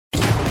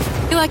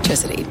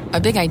Electricity, a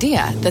big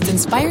idea that's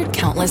inspired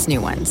countless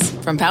new ones.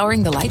 From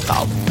powering the light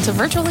bulb to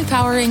virtually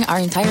powering our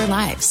entire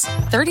lives.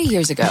 30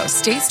 years ago,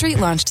 State Street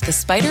launched the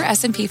Spider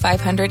S&P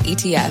 500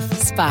 ETF,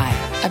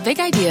 SPY. A big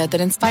idea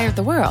that inspired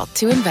the world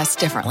to invest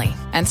differently.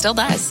 And still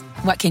does.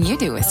 What can you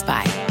do with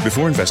SPY?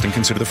 Before investing,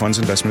 consider the fund's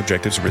investment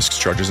objectives, risks,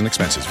 charges, and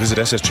expenses. Visit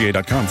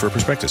ssga.com for a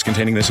prospectus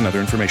containing this and other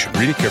information.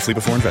 Read it carefully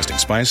before investing.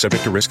 SPY is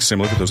subject to risks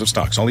similar to those of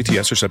stocks. All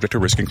ETFs are subject to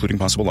risk, including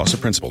possible loss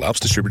of principal. Alps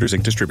Distributors,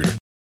 Inc. Distributor.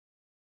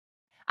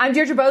 I'm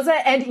Deirdre Bosa,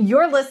 and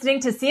you're listening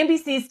to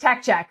CNBC's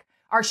Tech Check.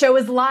 Our show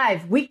is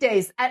live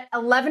weekdays at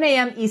 11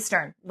 a.m.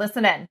 Eastern.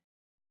 Listen in.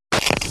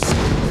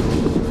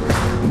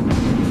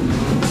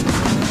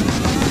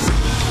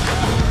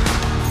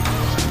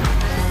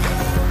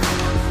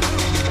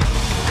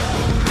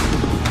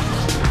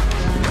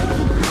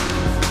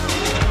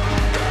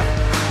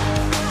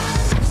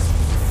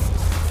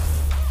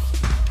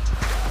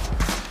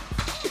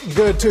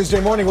 Good Tuesday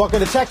morning.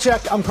 Welcome to Tech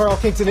Check. I'm Carl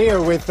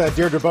Quintanilla with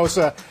Deirdre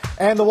Bosa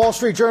and the Wall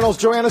Street Journal's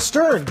Joanna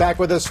Stern back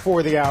with us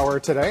for the hour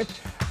today.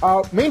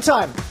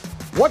 Meantime,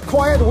 what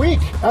quiet week.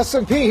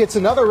 S&P hits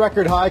another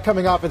record high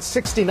coming off its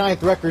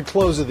 69th record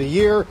close of the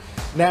year.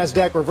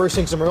 NASDAQ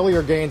reversing some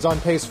earlier gains on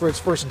pace for its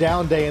first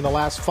down day in the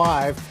last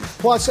 5.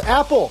 Plus,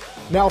 Apple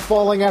now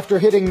falling after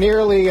hitting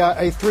nearly a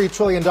 $3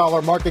 trillion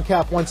market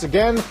cap once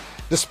again.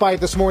 Despite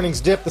this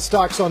morning's dip, the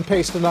stock's on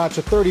pace to notch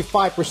a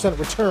 35%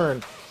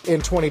 return in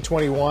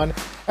 2021.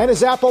 And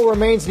as Apple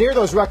remains near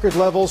those record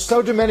levels,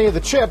 so do many of the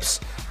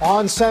chips.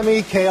 On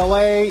Semi,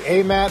 KLA,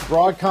 AMAT,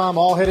 Broadcom,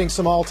 all hitting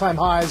some all-time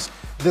highs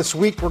this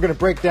week. We're going to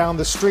break down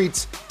the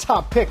street's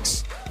top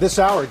picks this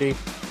hour, Dee.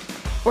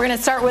 We're going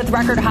to start with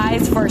record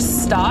highs for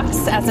stocks.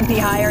 S&P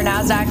higher,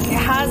 NASDAQ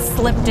has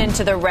slipped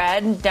into the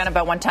red, down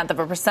about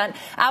 0.1%.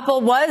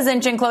 Apple was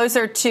inching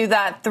closer to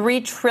that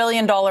 $3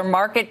 trillion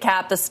market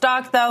cap. The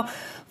stock, though,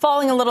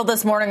 falling a little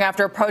this morning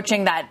after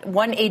approaching that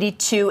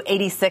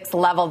 182.86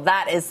 level.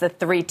 That is the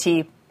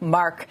 3T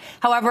mark.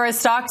 However, as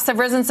stocks have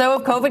risen, so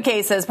have COVID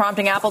cases,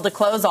 prompting Apple to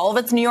close all of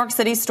its New York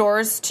City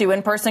stores to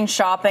in-person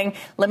shopping,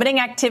 limiting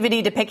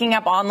activity to picking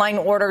up online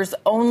orders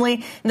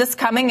only. This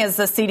coming as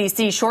the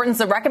CDC shortens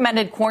the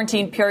recommended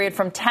quarantine period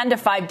from 10 to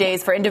 5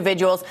 days for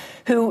individuals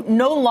who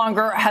no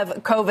longer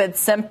have COVID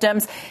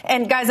symptoms.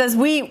 And guys, as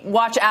we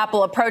watch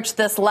Apple approach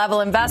this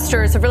level,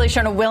 investors have really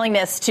shown a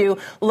willingness to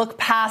look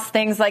past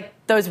things like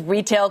those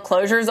retail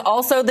closures.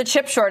 Also, the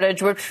chip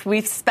shortage, which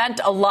we've spent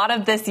a lot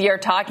of this year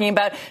talking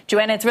about.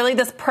 Joanna, it's really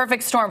this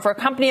perfect storm for a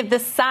company of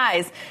this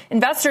size.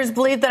 Investors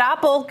believe that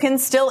Apple can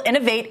still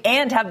innovate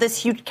and have this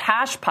huge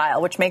cash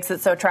pile, which makes it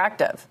so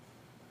attractive.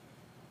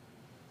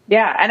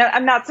 Yeah, and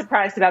I'm not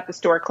surprised about the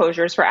store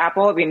closures for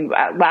Apple. I mean,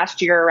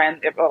 last year,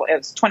 and it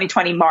was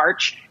 2020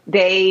 March,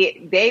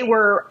 they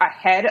were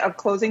ahead of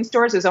closing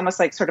stores. It was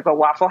almost like sort of a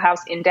Waffle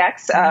House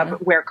index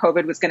of where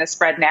COVID was going to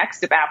spread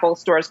next if Apple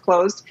stores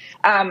closed.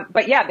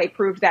 But yeah, they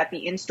proved that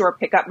the in-store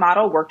pickup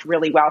model worked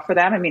really well for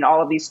them. I mean,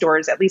 all of these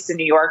stores, at least in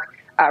New York,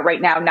 right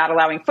now, not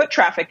allowing foot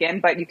traffic in,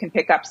 but you can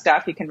pick up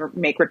stuff. You can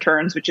make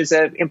returns, which is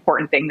an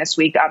important thing this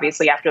week,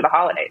 obviously, after the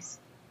holidays.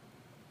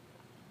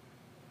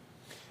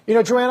 You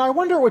know, Joanna, I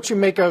wonder what you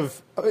make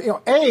of,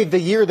 the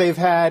year they've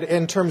had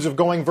in terms of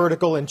going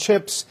vertical in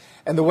chips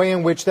and the way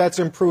in which that's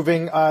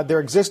improving their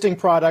existing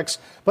products,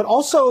 but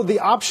also the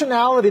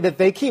optionality that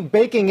they keep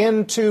baking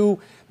into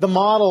the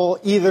model,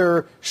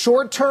 either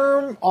short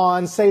term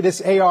on, say,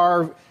 this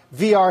AR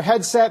VR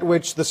headset,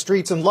 which the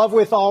street's in love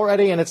with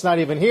already, and it's not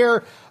even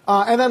here,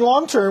 and then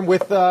long term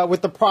with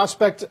the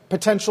prospect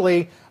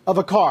potentially of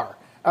a car.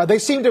 They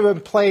seem to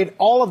have played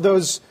all of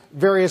those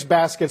various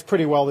baskets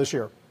pretty well this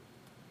year.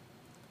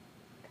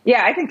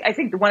 Yeah, I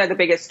think one of the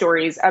biggest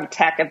stories of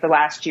tech of the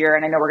last year,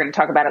 and I know we're going to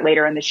talk about it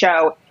later in the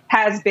show,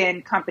 has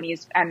been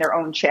companies and their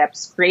own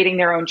chips, creating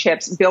their own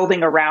chips,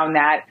 building around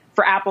that.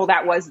 For Apple,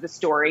 that was the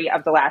story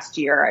of the last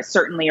year,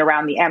 certainly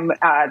around the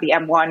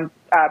M1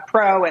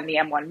 Pro and the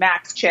M1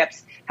 Max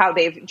chips, how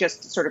they've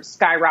just sort of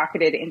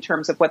skyrocketed in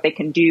terms of what they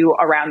can do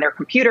around their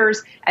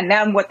computers, and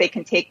then what they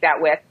can take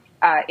that with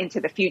into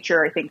the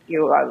future. I think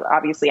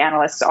obviously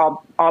analysts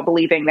all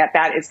believing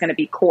that is going to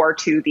be core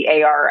to the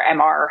AR,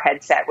 MR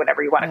headset,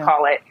 whatever you want to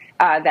call it,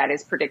 that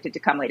is predicted to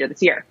come later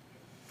this year.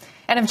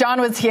 And if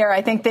John was here,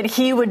 I think that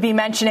he would be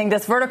mentioning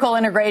this vertical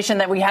integration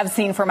that we have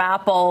seen from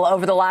Apple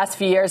over the last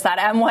few years. That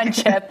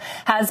M1 chip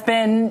has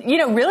been,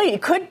 really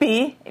it could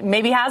be,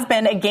 maybe has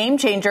been a game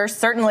changer,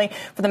 certainly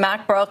for the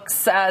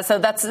MacBooks. So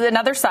that's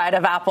another side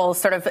of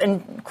Apple's sort of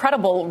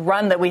incredible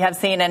run that we have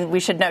seen. And we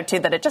should note, too,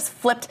 that it just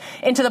flipped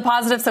into the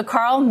positive. So,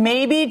 Carl,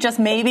 maybe, just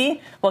maybe,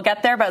 we'll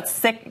get there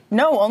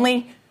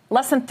only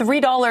less than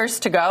 $3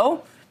 to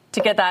go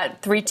to get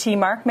that 3T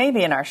mark,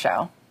 maybe in our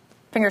show.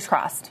 Fingers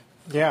crossed.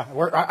 Yeah,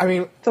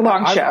 it's a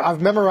long show.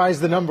 I've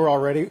memorized the number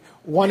already,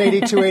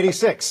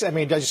 182.86. I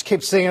mean, I just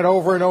keep saying it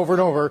over and over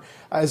and over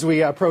as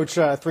we approach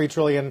 $3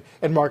 trillion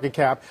in market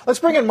cap. Let's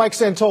bring in Mike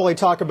Santoli,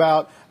 talk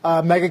about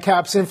mega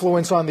cap's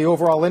influence on the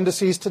overall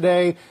indices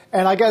today.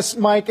 And I guess,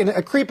 Mike, in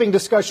a creeping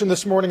discussion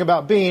this morning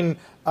about being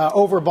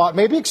overbought,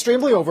 maybe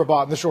extremely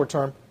overbought in the short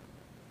term.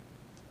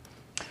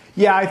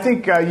 Yeah, I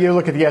think you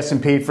look at the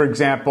S&P, for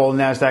example,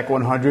 NASDAQ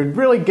 100,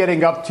 really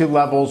getting up to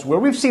levels where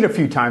we've seen a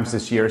few times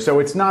this year. So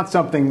it's not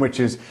something which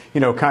is,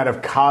 kind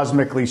of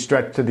cosmically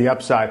stretched to the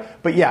upside.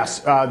 But yes,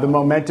 the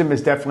momentum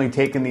has definitely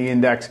taken the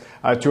index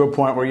to a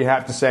point where you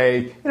have to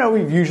say,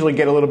 we usually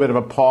get a little bit of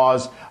a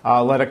pause,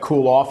 let it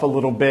cool off a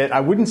little bit.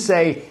 I wouldn't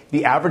say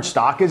the average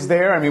stock is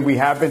there. I mean, we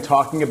have been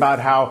talking about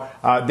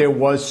how there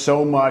was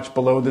so much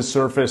below the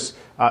surface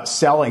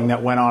selling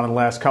that went on in the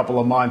last couple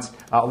of months.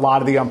 A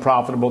lot of the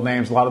unprofitable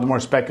names, a lot of the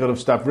more speculative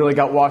stuff really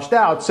got washed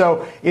out.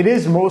 So it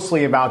is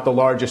mostly about the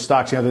largest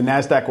stocks. The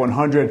NASDAQ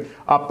 100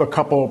 up a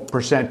couple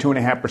percent,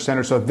 2.5%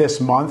 or so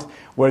this month,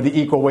 where the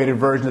equal weighted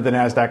version of the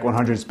NASDAQ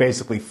 100 is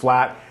basically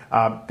flat.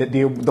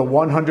 The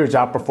 100 is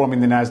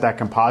outperforming the NASDAQ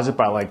composite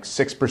by like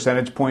 6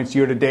 percentage points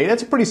year to date.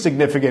 That's a pretty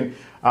significant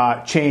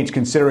change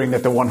considering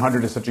that the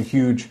 100 is such a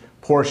huge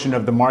portion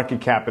of the market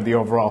cap of the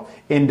overall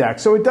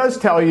index. So it does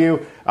tell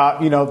you,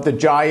 the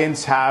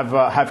giants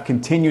have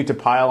continued to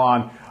pile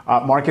on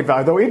market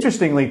value. Though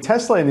interestingly,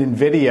 Tesla and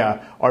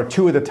Nvidia are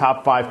two of the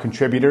top 5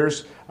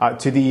 contributors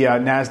to the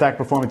NASDAQ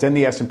performance and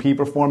the S&P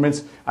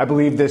performance, I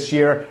believe, this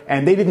year.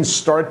 And they didn't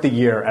start the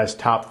year as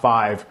top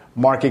 5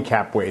 market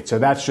cap weight. So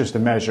that's just a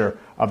measure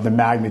of the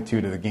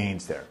magnitude of the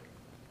gains there.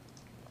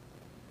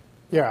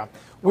 Yeah.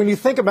 When you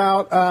think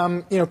about,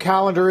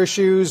 calendar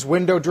issues,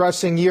 window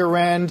dressing year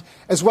end,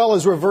 as well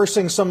as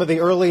reversing some of the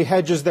early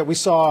hedges that we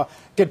saw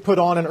get put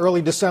on in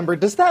early December,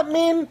 does that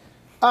mean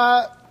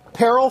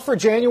peril for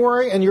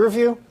January in your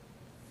view?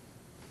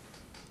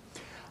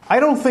 I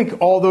don't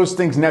think all those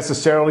things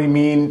necessarily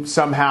mean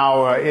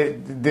somehow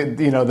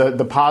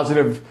the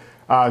positive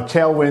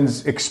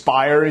tailwinds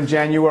expire in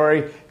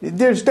January.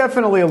 There's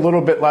definitely a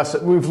little bit less.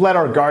 We've let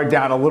our guard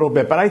down a little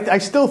bit, but I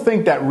still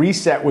think that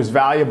reset was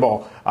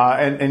valuable,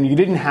 and you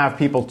didn't have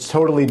people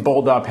totally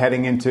bulled up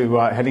heading into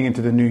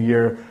the new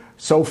year.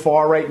 So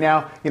far right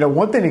now,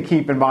 one thing to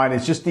keep in mind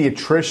is just the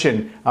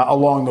attrition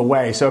along the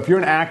way. So if you're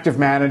an active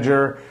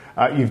manager,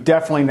 you've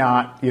definitely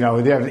not, they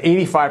have an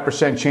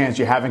 85% chance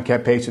you haven't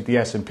kept pace with the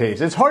S&P.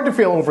 So it's hard to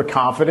feel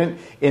overconfident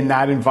in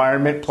that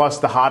environment. Plus,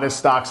 the hottest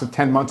stocks of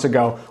 10 months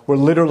ago were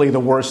literally the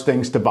worst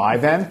things to buy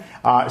then.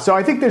 So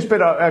I think there's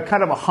been a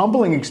kind of a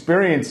humbling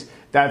experience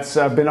that's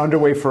been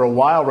underway for a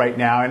while right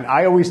now. And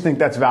I always think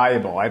that's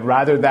valuable. I'd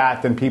rather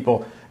that than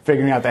people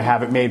figuring out they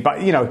have it made. But,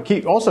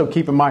 keep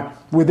in mind,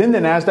 within the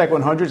NASDAQ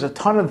 100, there's a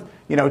ton of,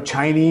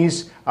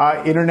 Chinese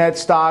internet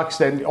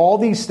stocks and all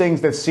these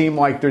things that seem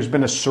like there's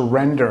been a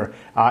surrender.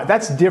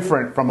 That's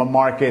different from a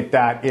market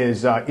that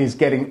is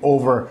getting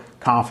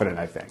overconfident,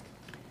 I think.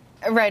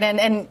 Right.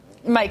 And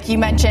Mike, you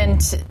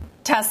mentioned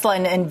Tesla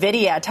and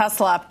Nvidia.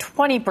 Tesla up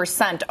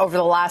 20% over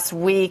the last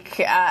week.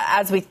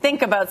 As we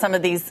think about some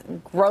of these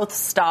growth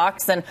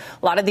stocks and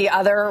a lot of the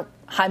other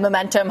high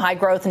momentum, high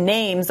growth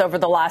names over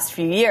the last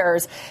few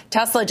years,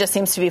 Tesla just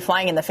seems to be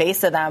flying in the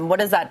face of them. What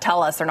does that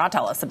tell us or not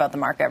tell us about the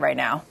market right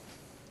now?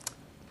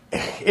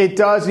 It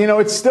does.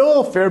 It's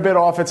still a fair bit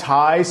off its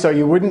high, so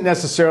you wouldn't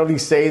necessarily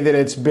say that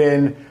it's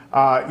been,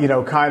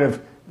 kind of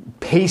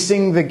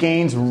pacing the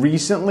gains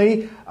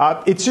recently.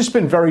 It's just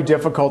been very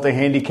difficult to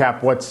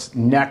handicap what's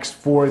next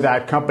for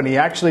that company.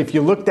 Actually, if you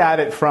looked at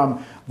it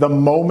from the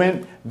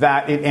moment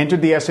that it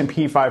entered the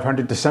S&P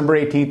 500, December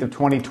 18th of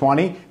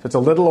 2020, so it's a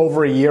little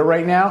over a year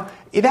right now,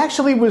 it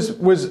actually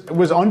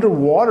was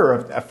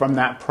underwater from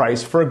that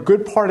price for a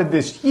good part of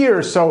this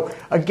year. So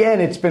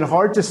again, it's been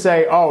hard to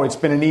say, oh, it's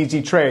been an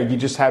easy trade. You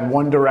just had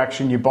one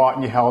direction, you bought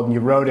and you held and you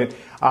rode it.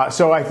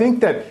 So I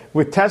think that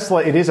with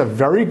Tesla, it is a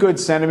very good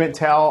sentiment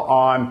tell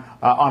on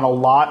a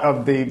lot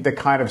of the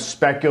kind of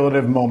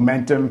speculative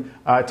momentum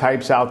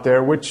types out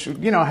there, which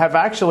have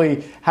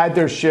actually had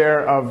their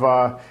share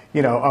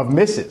of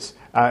misses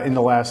in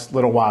the last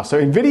little while. So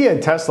Nvidia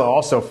and Tesla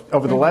also,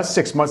 over the last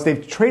 6 months,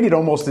 they've traded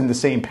almost in the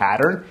same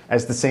pattern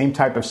as the same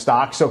type of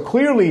stock. So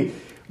clearly,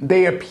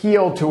 they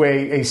appeal to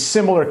a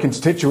similar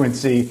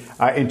constituency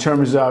in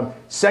terms of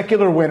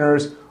secular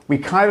winners. We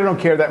kind of don't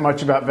care that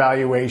much about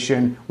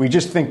valuation. We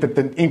just think that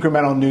the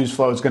incremental news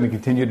flow is going to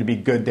continue to be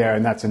good there,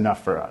 and that's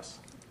enough for us.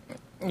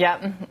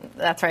 Yeah,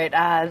 that's right.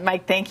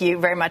 Mike, thank you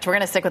very much. We're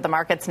going to stick with the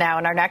markets now.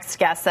 And our next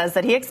guest says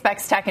that he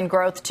expects tech and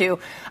growth to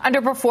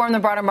underperform the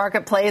broader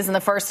marketplace in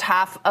the first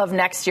half of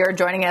next year.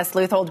 Joining us,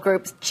 Leuthold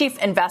Group's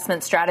chief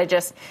investment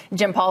strategist,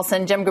 Jim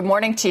Paulsen. Jim, good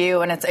morning to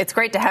you. And it's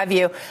great to have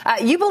you.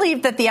 You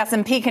believe that the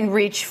S&P can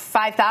reach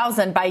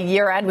 5,000 by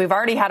year end. We've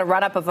already had a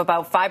run up of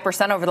about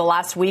 5% over the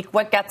last week.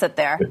 What gets it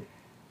there?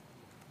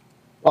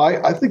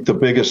 Well, I think the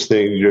biggest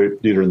thing,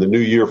 in the new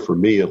year, for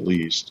me at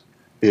least,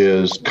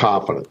 is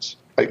confidence.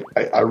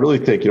 I really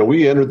think,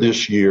 we entered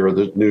this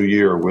new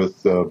year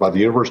with, by the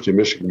University of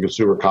Michigan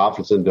Consumer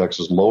Confidence Index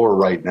is lower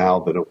right now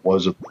than it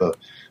was at the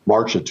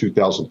March of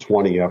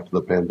 2020 after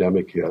the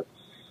pandemic hit.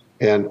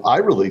 And I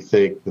really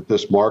think that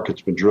this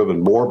market's been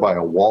driven more by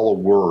a wall of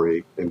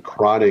worry and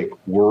chronic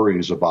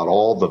worries about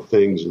all the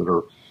things that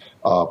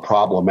are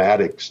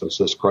problematic since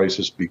this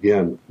crisis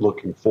began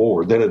looking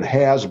forward than it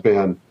has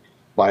been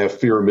by a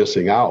fear of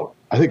missing out.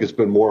 I think it's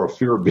been more a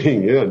fear of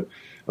being in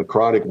a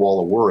chronic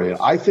wall of worry. And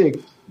I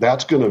think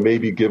that's going to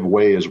maybe give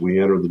way as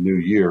we enter the new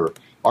year.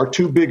 Our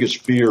two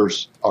biggest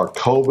fears are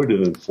COVID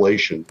and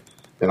inflation.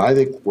 And I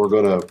think we're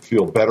going to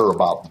feel better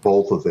about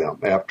both of them.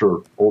 After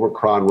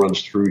Omicron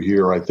runs through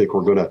here, I think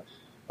we're going to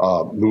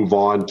move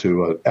on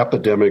to an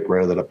epidemic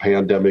rather than a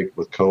pandemic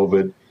with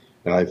COVID.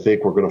 And I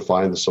think we're going to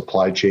find the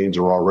supply chains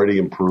are already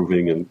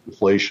improving and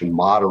inflation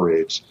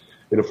moderates.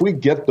 And if we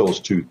get those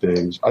two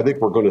things, I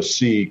think we're going to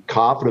see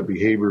confident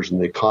behaviors in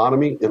the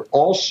economy. And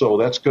also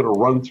that's going to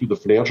run through the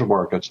financial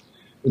markets.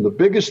 And the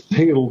biggest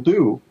thing it'll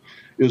do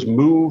is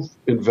move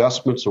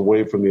investments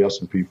away from the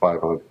S&P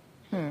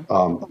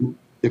 500.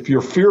 If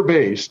you're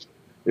fear-based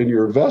in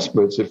your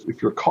investments,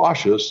 if you're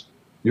cautious,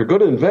 you're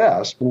going to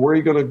invest. But where are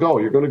you going to go?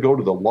 You're going to go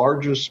to the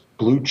largest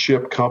blue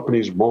chip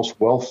companies, most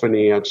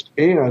well-financed,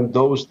 and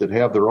those that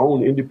have their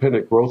own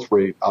independent growth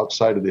rate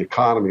outside of the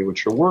economy,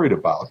 which you're worried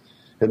about.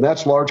 And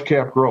that's large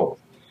cap growth.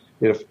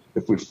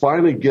 If we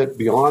finally get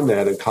beyond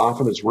that and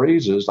confidence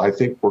raises, I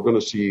think we're going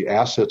to see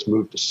assets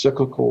move to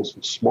cyclicals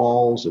and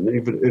smalls and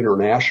even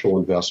international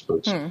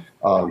investments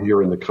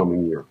here in the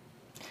coming year.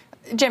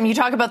 Jim, you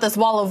talk about this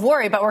wall of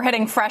worry, but we're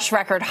hitting fresh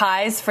record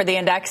highs for the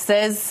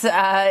indexes.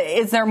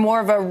 Is there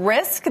more of a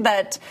risk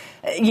that,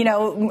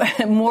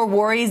 more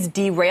worries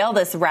derail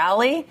this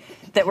rally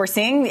that we're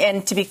seeing?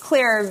 And to be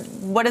clear,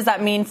 what does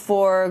that mean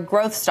for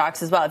growth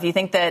stocks as well? If you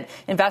think that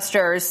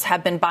investors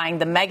have been buying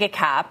the mega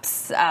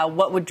caps,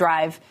 what would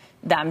drive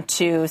them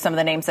to some of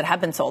the names that have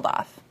been sold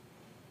off?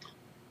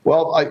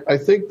 Well, I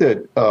think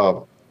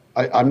that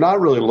I'm not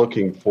really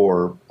looking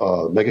for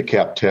mega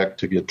cap tech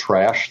to get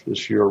trashed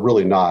this year.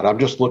 Really not. I'm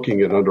just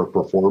looking at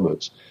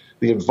underperformance.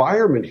 The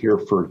environment here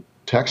for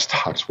tech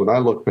stocks, when I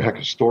look back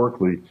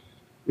historically,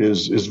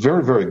 is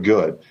very, very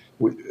good.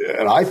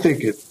 And I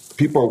think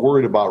people are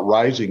worried about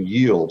rising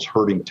yields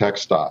hurting tech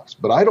stocks.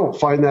 But I don't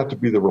find that to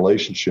be the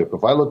relationship.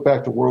 If I look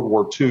back to World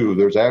War II,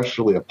 there's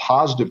actually a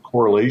positive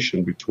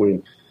correlation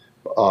between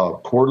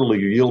quarterly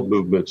yield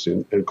movements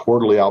and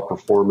quarterly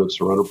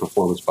outperformance or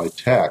underperformance by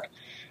tech.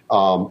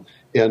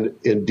 And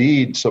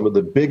indeed, some of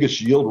the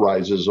biggest yield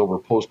rises over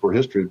post-war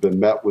history have been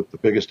met with the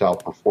biggest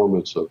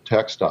outperformance of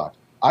tech stocks.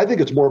 I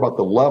think it's more about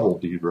the level,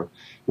 Deidre.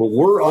 When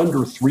we're under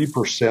 3%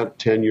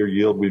 10-year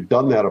yield, we've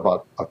done that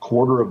about a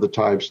quarter of the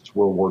time since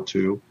World War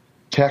II.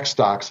 Tech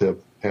stocks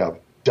have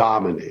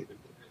dominated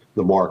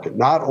the market,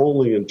 not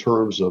only in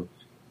terms of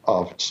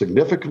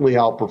significantly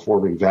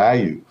outperforming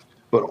value,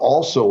 but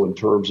also in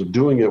terms of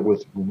doing it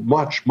with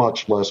much,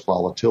 much less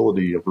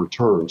volatility of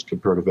returns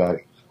compared to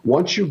value.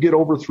 Once you get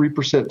over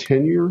 3%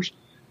 10 years,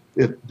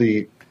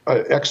 the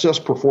excess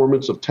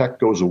performance of tech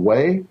goes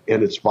away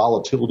and its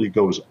volatility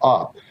goes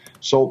up.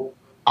 So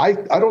I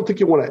don't think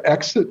you want to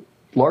exit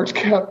large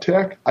cap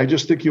tech. I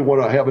just think you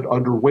want to have it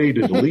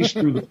underweighted at least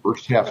through the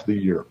first half of the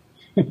year.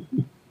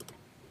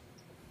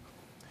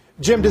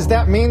 Jim, does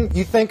that mean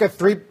you think a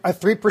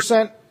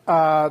 3%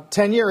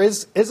 10-year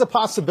is a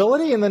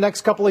possibility in the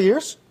next couple of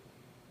years?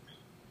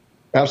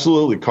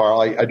 Absolutely, Carl.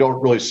 I don't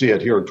really see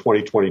it here in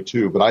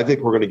 2022, but I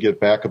think we're going to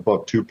get back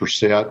above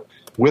 2%.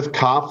 With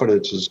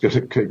confidence is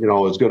going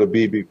to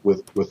be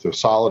with a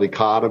solid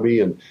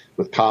economy, and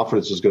with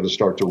confidence is going to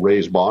start to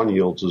raise bond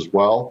yields as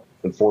well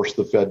and force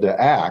the Fed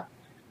to act.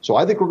 So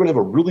I think we're going to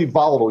have a really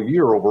volatile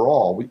year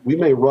overall. We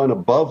may run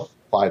above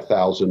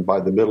 5,000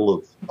 by the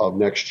middle of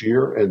next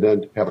year and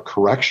then have a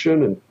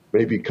correction and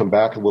maybe come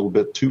back a little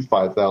bit to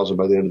 5,000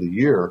 by the end of the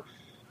year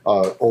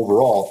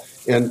overall.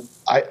 And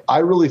I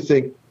really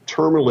think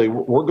terminally,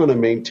 we're going to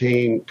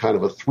maintain kind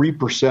of a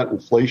 3%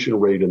 inflation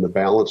rate in the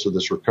balance of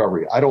this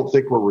recovery. I don't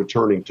think we're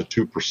returning to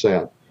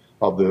 2%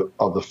 of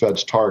the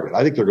Fed's target.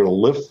 I think they're going to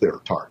lift their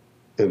target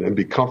and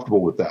be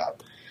comfortable with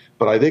that.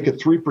 But I think at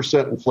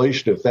 3%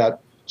 inflation, if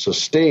that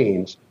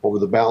sustains over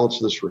the balance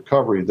of this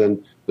recovery,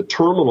 then the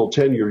terminal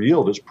 10-year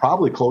yield is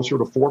probably closer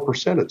to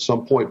 4% at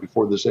some point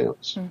before this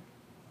ends.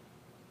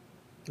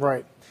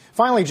 Right.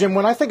 Finally, Jim,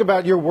 when I think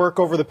about your work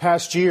over the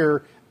past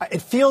year,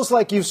 it feels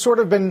like you've sort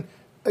of been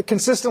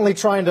consistently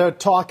trying to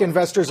talk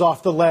investors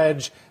off the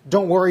ledge.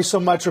 Don't worry so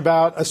much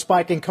about a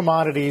spike in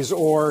commodities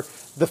or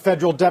the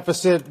federal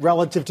deficit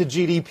relative to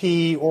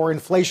GDP or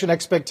inflation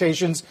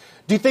expectations.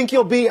 Do you think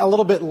you'll be a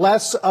little bit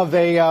less of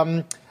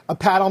a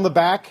pat on the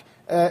back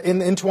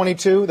in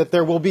 22, that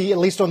there will be, at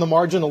least on the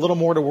margin, a little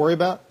more to worry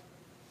about?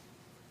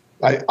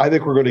 I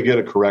think we're going to get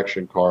a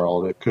correction,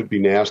 Carl, and it could be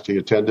nasty,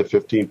 a 10 to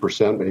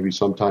 15%, maybe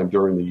sometime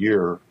during the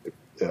year.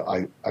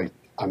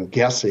 I'm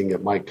guessing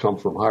it might come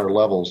from higher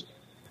levels.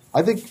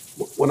 I think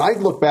when I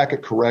look back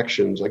at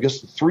corrections, I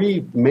guess the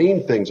three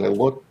main things I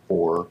look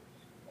for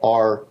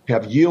are,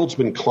 have yields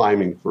been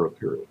climbing for a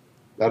period?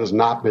 That has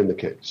not been the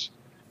case.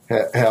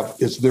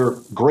 Is there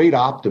great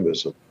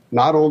optimism,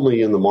 not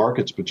only in the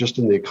markets, but just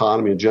in the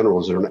economy in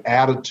general? Is there an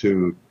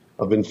attitude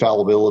of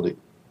infallibility?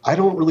 I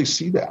don't really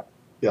see that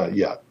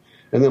yet.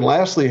 And then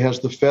lastly,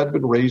 has the Fed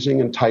been raising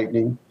and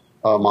tightening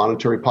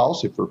monetary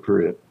policy for a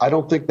period? I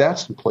don't think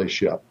that's in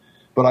place yet.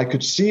 But I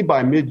could see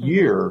by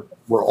mid-year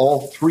where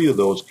all three of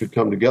those could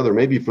come together,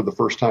 maybe for the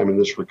first time in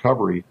this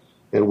recovery,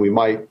 and we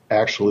might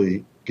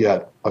actually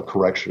get a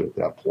correction at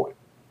that point.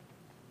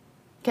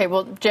 Okay,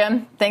 well,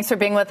 Jim, thanks for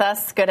being with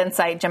us. Good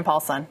insight. Jim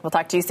Paulsen. We'll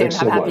talk to you soon. Thanks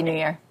Have a so happy much. New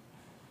Year.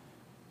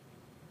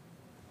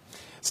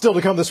 Still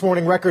to come this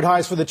morning, record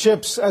highs for the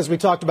chips, as we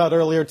talked about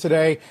earlier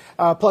today,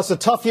 plus a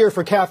tough year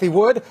for Cathie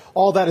Wood.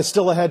 All that is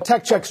still ahead.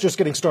 Tech Check's just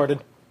getting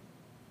started.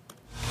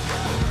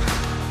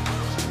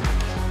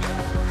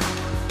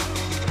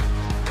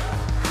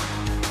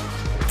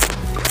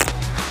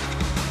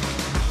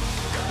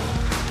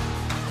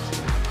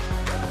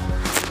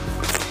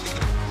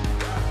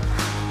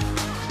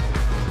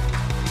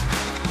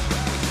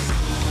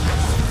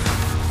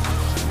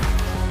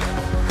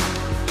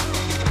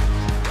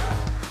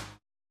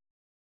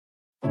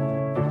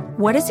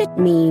 What does it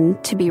mean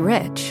to be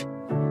rich?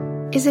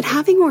 Is it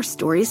having more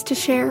stories to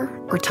share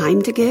or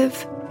time to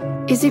give?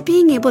 Is it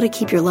being able to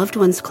keep your loved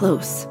ones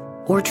close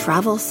or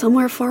travel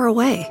somewhere far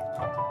away?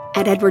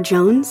 At Edward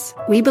Jones,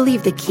 we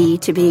believe the key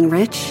to being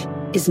rich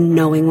is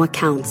knowing what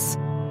counts.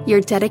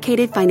 Your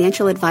dedicated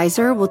financial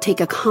advisor will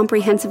take a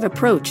comprehensive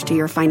approach to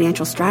your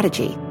financial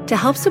strategy to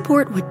help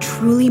support what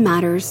truly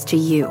matters to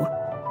you.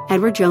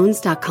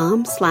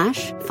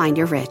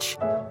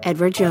 EdwardJones.com/findyourrich.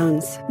 Edward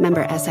Jones,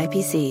 member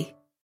SIPC.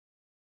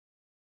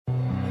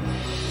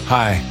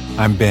 Hi,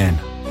 I'm Ben.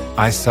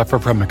 I suffer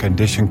from a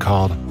condition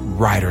called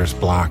writer's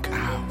block.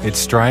 It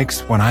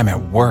strikes when I'm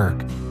at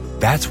work.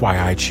 That's why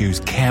I choose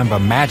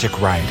Canva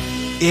Magic Write.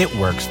 It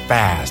works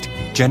fast,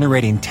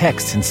 generating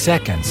text in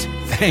seconds,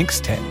 thanks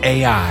to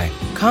AI.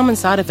 Common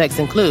side effects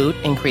include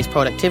increased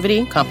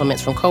productivity,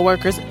 compliments from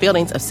coworkers,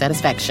 feelings of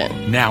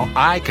satisfaction. Now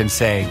I can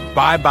say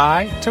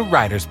bye-bye to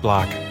writer's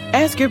block.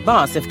 Ask your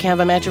boss if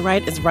Canva Magic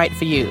Write is right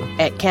for you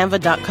at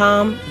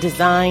canva.com,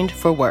 designed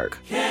for work.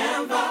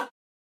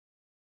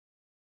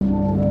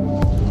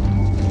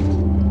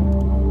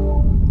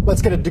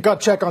 Let's get a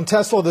gut check on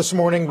Tesla this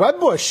morning.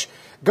 Wedbush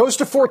goes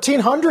to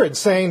 1,400,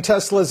 saying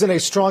Tesla is in a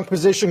strong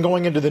position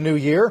going into the new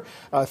year.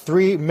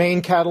 Three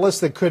main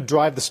catalysts that could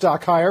drive the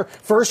stock higher.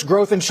 First,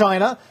 growth in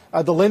China,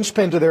 the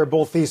linchpin to their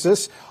bull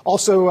thesis.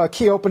 Also,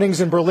 key openings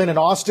in Berlin and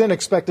Austin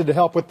expected to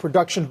help with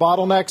production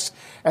bottlenecks.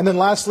 And then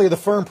lastly, the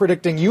firm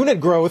predicting unit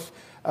growth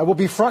will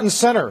be front and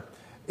center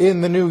in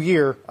the new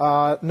year.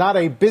 Not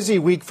a busy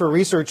week for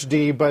research,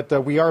 D,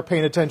 but we are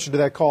paying attention to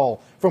that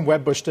call from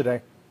Wedbush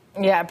today.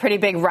 Yeah, pretty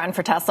big run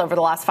for Tesla over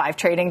the last 5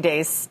 trading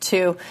days,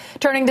 too.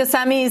 Turning to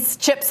semis,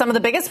 chips, some of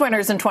the biggest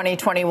winners in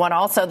 2021.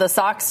 Also, the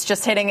stocks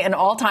just hitting an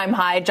all-time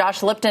high.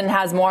 Josh Lipton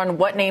has more on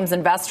what names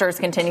investors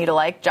continue to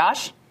like.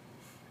 Josh?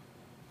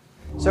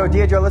 So,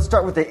 Deirdre, let's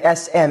start with the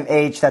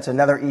SMH. That's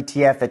another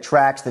ETF that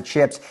tracks the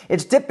chips.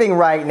 It's dipping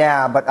right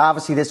now, but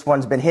obviously this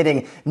one's been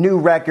hitting new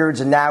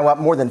records and now up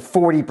more than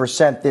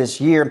 40%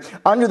 this year.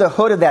 Under the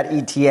hood of that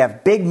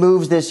ETF, big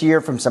moves this year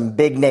from some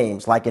big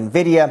names like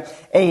NVIDIA,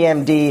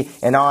 AMD,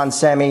 and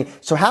onsemi.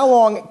 So how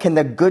long can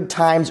the good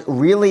times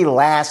really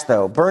last,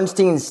 though?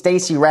 Bernstein's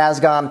Stacy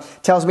Rasgon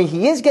tells me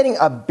he is getting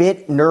a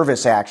bit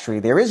nervous, actually.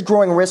 There is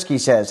growing risk, he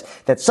says,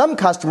 that some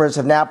customers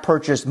have now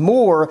purchased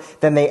more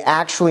than they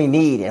actually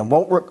need and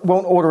won't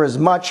order as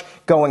much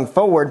going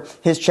forward.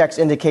 His checks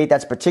indicate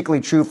that's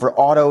particularly true for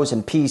autos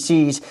and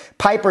PCs.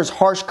 Piper's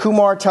Harsh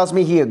Kumar tells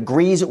me he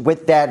agrees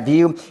with that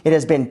view. It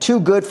has been too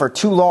good for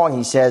too long,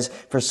 he says,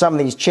 for some of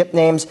these chip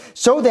names.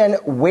 So then,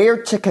 where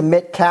to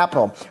commit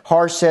capital?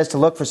 Harsh says to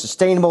look for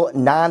sustainable,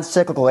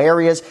 non-cyclical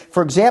areas.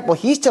 For example,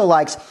 he still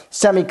likes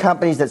semi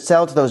companies that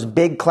sell to those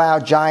big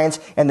cloud giants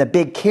and the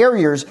big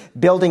carriers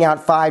building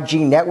out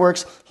 5G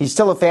networks. He's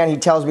still a fan, he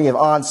tells me, of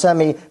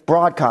onsemi,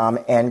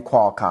 Broadcom, and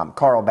Qualcomm.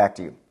 Carl, back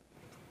to you.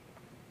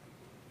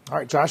 All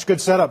right, Josh, good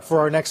setup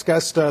for our next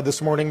guest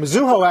this morning.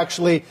 Mizuho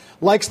actually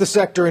likes the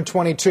sector in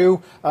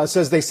 22,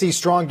 says they see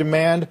strong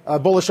demand,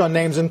 bullish on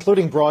names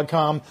including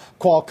Broadcom,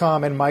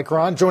 Qualcomm, and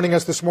Micron. Joining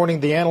us this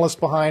morning, the analyst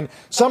behind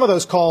some of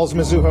those calls,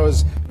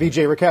 Mizuho's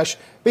Vijay Rakesh.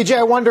 Vijay,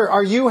 I wonder,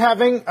 are you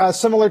having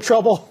similar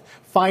trouble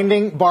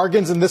finding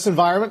bargains in this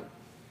environment?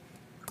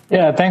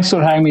 Yeah, thanks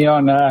for having me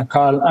on,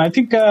 Carl. I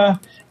think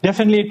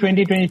definitely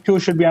 2022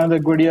 should be another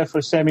good year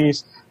for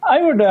semis. I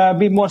would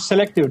be more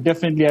selective,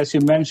 definitely, as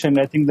you mentioned.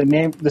 I think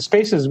the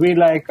spaces we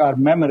like are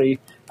memory,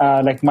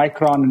 like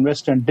Micron and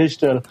Western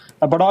Digital,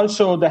 but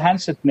also the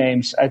handset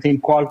names. I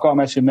think Qualcomm,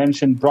 as you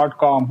mentioned,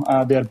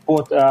 Broadcom, they're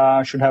both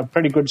should have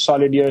pretty good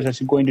solid years as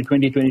you go into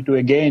 2022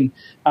 again,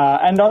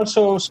 and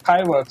also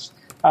Skyworks.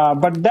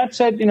 But that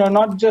said,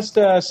 not just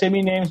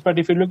semi names, but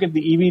if you look at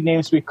the EV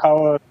names we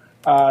cover,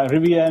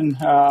 Rivian,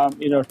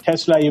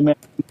 Tesla, you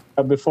mentioned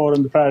before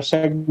in the prior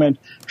segment,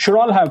 should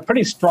all have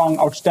pretty strong,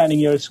 outstanding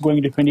years going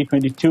into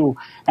 2022.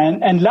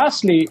 And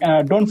lastly,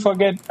 don't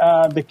forget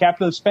the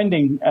capital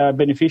spending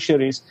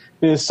beneficiaries.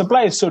 The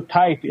supply is so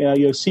tight.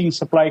 You're seeing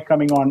supply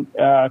coming on,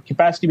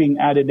 capacity being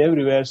added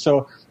everywhere.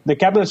 So the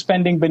capital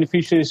spending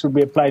beneficiaries would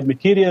be Applied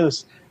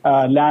Materials,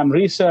 Lam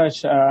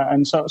Research,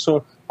 and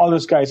so all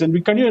those guys. And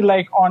we continue to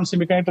like on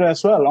Semiconductor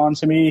as well,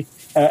 onsemi,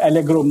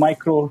 Allegro,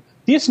 Micro.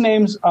 These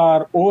names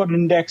are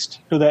over-indexed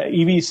to the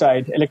EV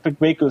side, electric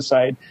vehicle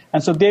side,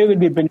 and so they will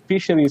be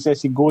beneficiaries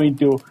as you go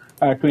into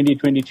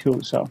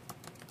 2022. So,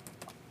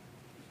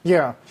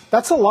 Yeah,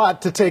 that's a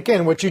lot to take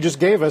in, what you just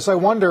gave us. I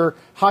wonder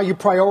how you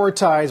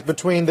prioritize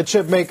between the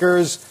chip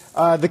makers,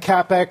 the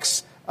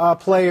CapEx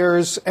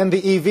players, and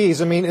the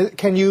EVs. I mean,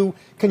 can you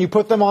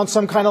put them on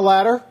some kind of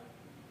ladder?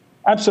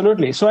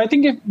 Absolutely. So I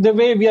think the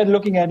way we are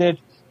looking at it,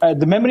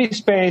 the memory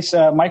space,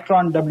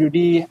 Micron,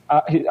 WD,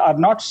 are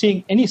not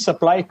seeing any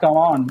supply come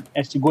on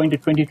as you go into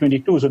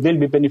 2022, so they'll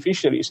be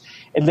beneficiaries.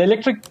 And the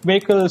electric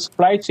vehicle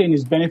supply chain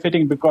is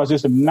benefiting because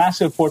there's a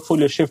massive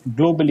portfolio shift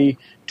globally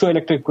to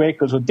electric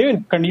vehicles, so they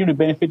will continue to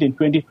benefit in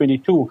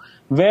 2022.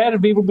 Where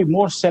we will be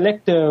more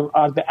selective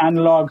are the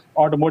analog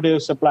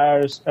automotive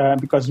suppliers,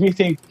 because we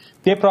think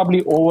they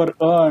probably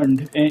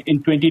over-earned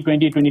in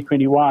 2020,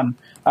 2021.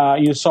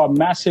 You saw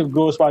massive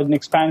gross margin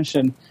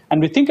expansion. And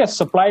we think as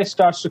supply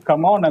starts to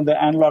come on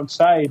the analog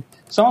side,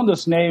 some of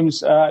those names,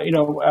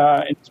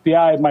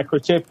 SPI,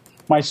 Microchip,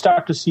 might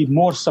start to see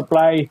more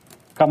supply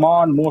come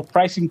on, more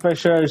pricing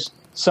pressures.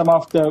 Some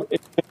of the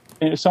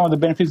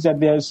benefits that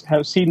they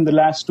have seen in the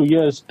last 2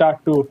 years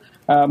start to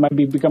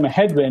become a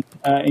headwind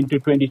into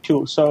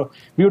 22. So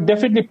we would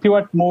definitely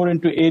pivot more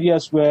into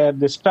areas where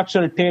the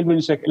structural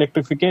tailwinds like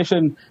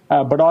electrification,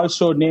 but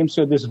also names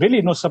where there's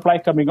really no supply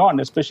coming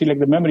on, especially like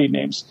the memory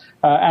names.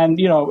 And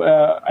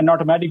an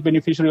automatic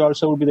beneficiary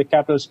also would be the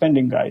capital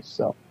spending guys.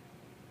 So.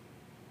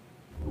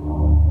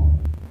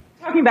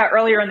 Talking about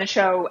earlier in the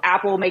show,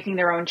 Apple making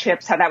their own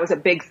chips, how that was a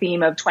big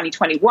theme of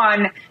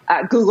 2021.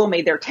 Google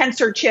made their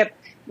Tensor chip.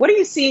 What are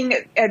you seeing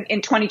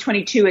in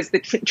 2022 as the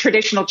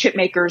traditional chip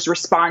makers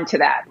respond to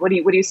that? What do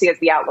you see as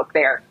the outlook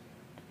there?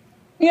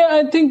 Yeah,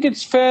 I think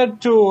it's fair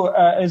to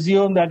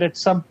assume that at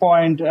some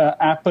point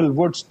Apple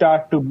would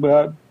start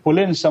to pull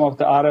in some of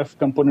the RF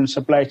component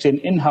supply chain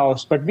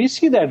in-house, but we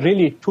see that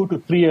really 2 to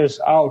 3 years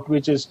out,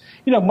 which is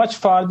much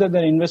farther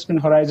than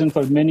investment horizon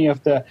for many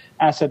of the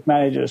asset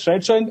managers,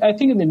 right? So I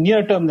think in the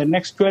near term, the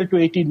next 12 to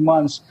 18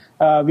 months,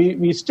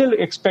 we still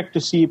expect to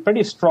see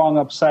pretty strong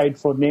upside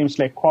for names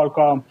like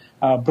Qualcomm,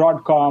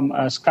 Broadcom,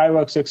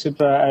 Skyworks,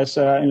 etc. As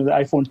the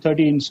iPhone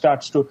 14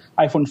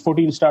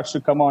 starts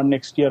to come on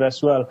next year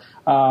as well.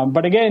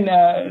 But again,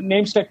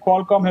 names like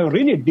Qualcomm have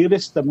really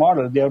de-risked the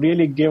model. They have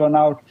really given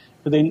out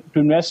to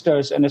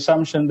investors an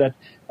assumption that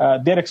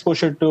their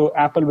exposure to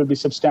Apple will be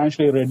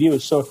substantially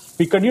reduced. So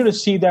we continue to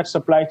see that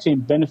supply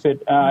chain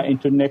benefit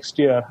into next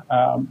year,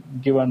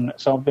 given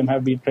some of them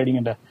have been trading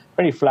in a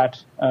pretty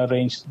flat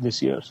range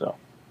this year. So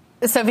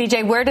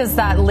Vijay, where does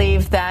that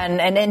leave then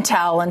an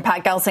Intel and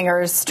Pat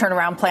Gelsinger's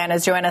turnaround plan,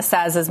 as Joanna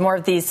says, as more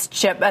of these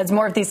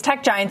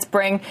tech giants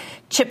bring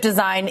chip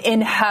design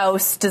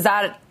in-house? Does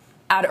that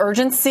add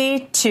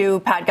urgency to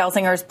Pat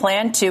Gelsinger's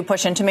plan to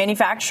push into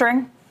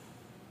manufacturing?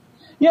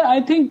 Yeah,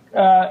 I think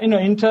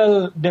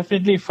Intel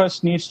definitely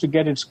first needs to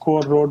get its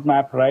core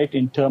roadmap right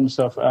in terms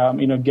of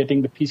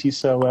getting the PC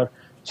server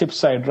chip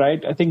side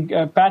right. I think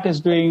Pat is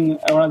doing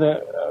one of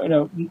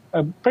the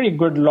a pretty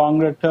good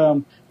longer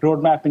term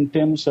roadmap in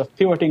terms of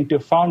pivoting to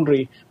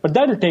foundry, but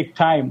that will take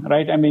time,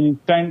 right? I mean,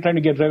 trying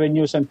to get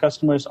revenues and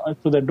customers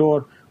through the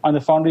door on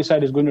the foundry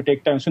side is going to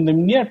take time. So in the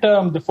near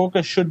term, the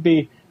focus should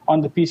be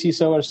on the PC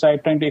server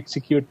side, trying to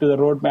execute to the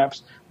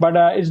roadmaps. But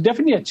it's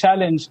definitely a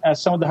challenge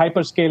as some of the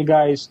hyperscale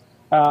guys,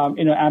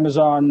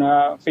 Amazon,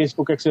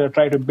 Facebook, etc.,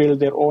 try to build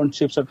their own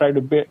chips or try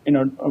to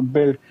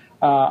build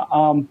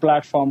ARM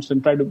platforms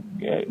and try to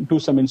do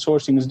some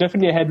insourcing. It's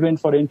definitely a headwind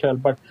for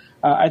Intel. But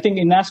I think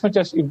in as much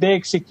as if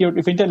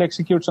Intel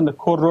executes on the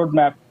core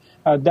roadmap,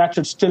 that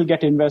should still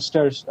get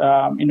investors,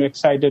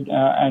 excited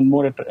and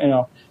more.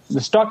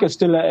 The stock is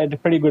still at a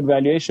pretty good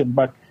valuation,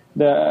 but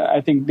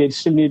I think they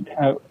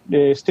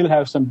still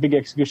have some big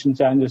execution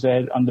challenges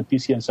ahead on the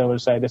PC and server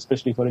side,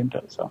 especially for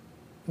Intel. So,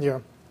 yeah.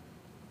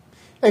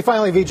 Hey,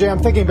 finally, Vijay, I'm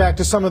thinking back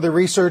to some of the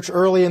research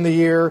early in the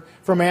year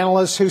from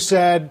analysts who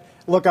said,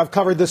 look, I've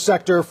covered this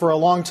sector for a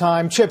long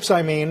time, chips,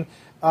 I mean,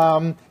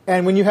 and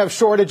when you have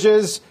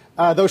shortages,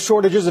 those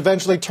shortages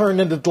eventually turn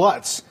into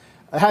gluts.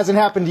 It hasn't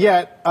happened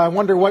yet. I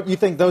wonder what you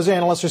think those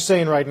analysts are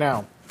saying right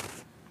now.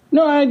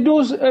 No,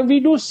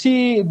 we do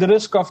see the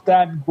risk of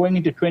that going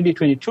into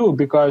 2022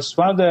 because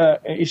one of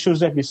the issues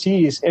that we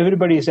see is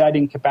everybody is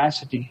adding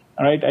capacity,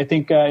 right? I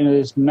think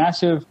there's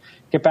massive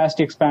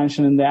capacity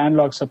expansion in the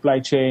analog supply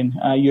chain.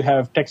 You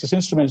have Texas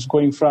Instruments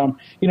going from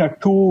 2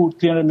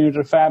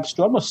 300-millimeter fabs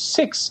to almost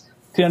 6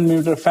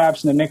 300-millimeter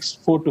fabs in the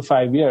next 4 to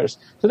 5 years.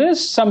 So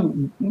there's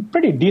some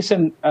pretty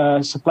decent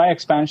supply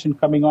expansion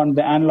coming on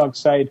the analog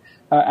side.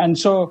 And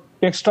so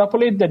to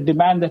extrapolate the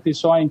demand that we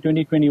saw in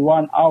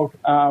 2021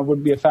 out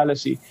would be a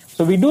fallacy.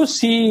 So we do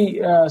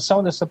see some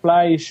of the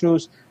supply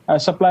issues,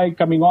 supply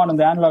coming on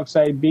the analog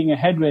side being a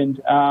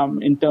headwind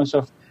in terms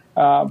of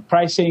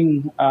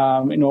pricing,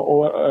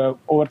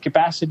 over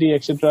capacity,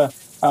 etc.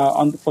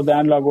 For the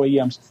analog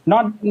OEMs.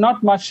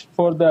 Not much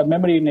for the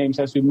memory names,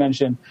 as we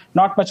mentioned.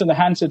 Not much on the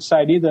handset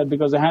side either,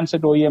 because the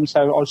handset OEMs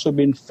have also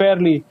been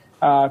fairly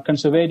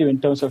conservative in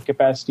terms of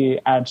capacity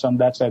adds on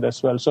that side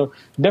as well. So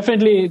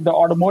definitely the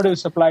automotive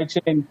supply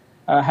chain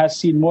has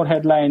seen more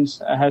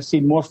headlines, has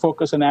seen more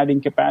focus on adding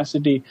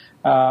capacity,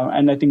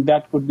 and I think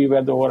that could be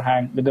where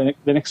the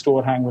next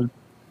overhang will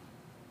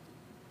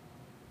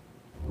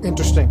be.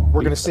 Interesting.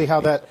 We're going to see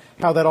how that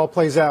all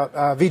plays out.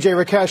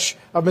 Vijay Rakesh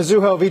of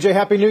Mizuho. Vijay,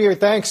 Happy New Year.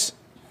 Thanks.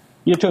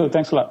 You too.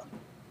 Thanks a lot.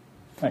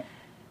 Bye.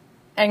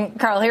 And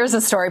Carl, here's a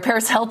story.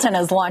 Paris Hilton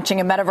is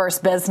launching a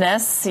metaverse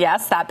business.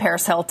 Yes, that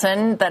Paris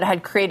Hilton that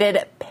had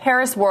created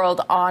Paris World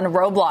on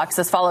Roblox.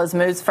 This follows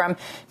moves from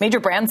major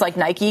brands like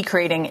Nike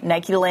creating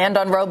Nike Land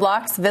on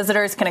Roblox.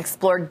 Visitors can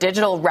explore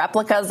digital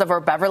replicas of her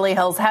Beverly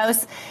Hills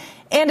house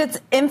and its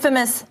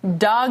infamous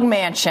dog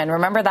mansion.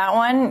 Remember that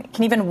one?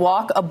 Can even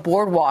walk a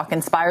boardwalk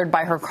inspired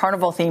by her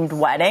carnival-themed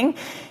wedding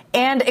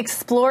and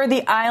explore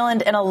the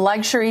island in a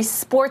luxury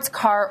sports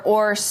car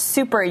or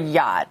super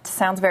yacht.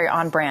 Sounds very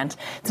on brand.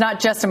 It's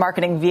not just a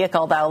marketing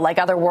vehicle, though. Like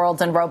other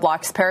worlds in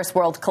Roblox, Paris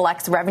World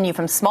collects revenue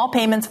from small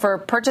payments for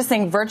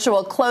purchasing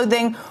virtual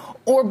clothing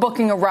or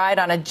booking a ride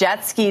on a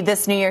jet ski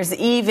this New Year's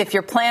Eve. If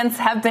your plans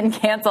have been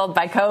canceled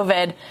by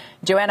COVID,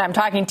 Joanna, I'm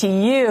talking to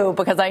you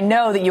because I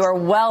know that you are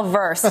well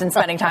versed in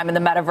spending time in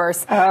the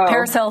metaverse.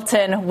 Paris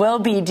Hilton will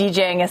be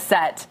DJing a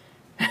set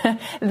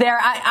there.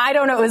 I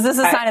don't know. Is this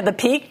a sign of the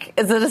peak?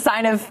 Is it a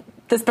sign of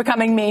this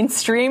becoming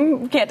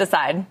mainstream? Can't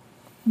decide.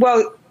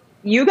 Well,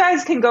 you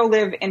guys can go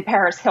live in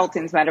Paris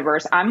Hilton's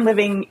metaverse. I'm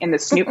living in the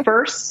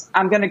Snoopverse.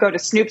 I'm going to go to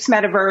Snoop's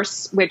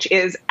metaverse, which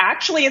is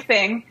actually a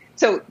thing.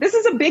 So this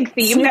is a big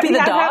theme Snoopy that we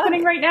have dog?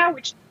 happening right now.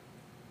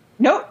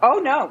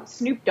 No,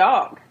 Snoop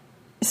Dogg.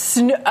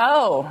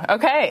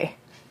 Okay.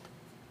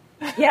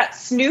 Yeah,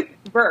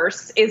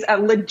 Snoopverse is a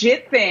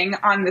legit thing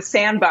on the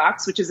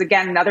Sandbox, which is,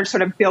 again, another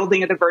sort of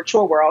building of the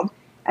virtual world.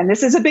 And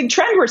this is a big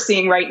trend we're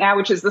seeing right now,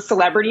 which is the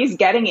celebrities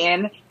getting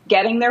in,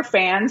 getting their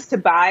fans to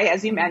buy,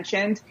 as you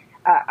mentioned,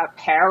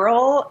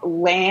 apparel,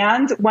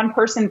 land. One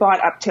person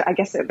bought up to, I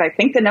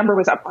think the number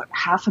was up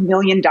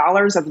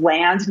 $500,000 of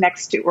land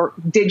next to, or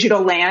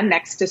digital land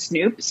next to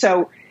Snoop.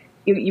 So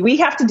we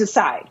have to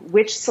decide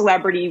which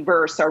celebrity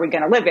verse are we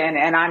going to live in,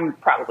 and I'm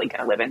probably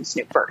going to live in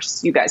Snoop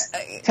verse. You guys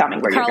tell me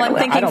where Carl, you're going to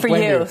live. I'm thinking for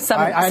you, some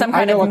kind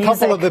I know of a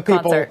couple of the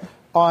people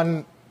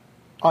concert.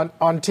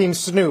 on Team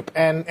Snoop,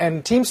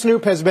 and Team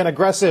Snoop has been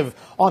aggressive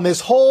on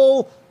this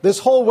whole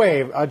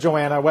wave,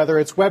 Joanna. Whether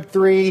it's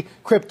Web3,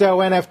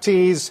 crypto,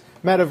 NFTs,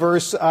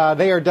 metaverse,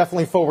 they are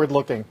definitely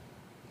forward-looking.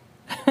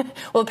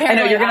 Well, apparently I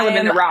know you're going to live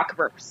in the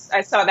Rockverse.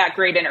 I saw that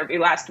great interview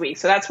last week,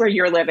 so that's where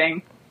you're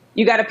living.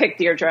 You got to pick,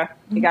 Deirdre.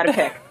 You got to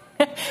pick.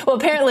 Well,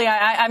 apparently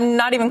I'm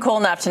not even cool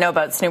enough to know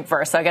about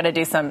Snoopverse, so I got to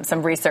do some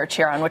research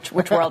here on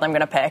which world I'm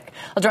going to pick.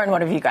 I'll join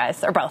one of you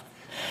guys, or both.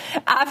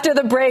 After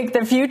the break,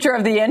 the future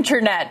of the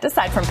internet,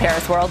 aside from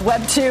Paris World,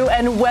 Web 2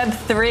 and Web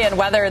 3, and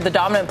whether the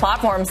dominant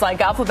platforms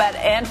like Alphabet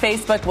and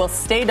Facebook will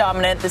stay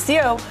dominant. The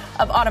CEO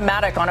of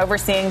Automattic on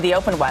overseeing the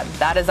open web.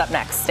 That is up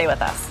next. Stay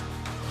with us.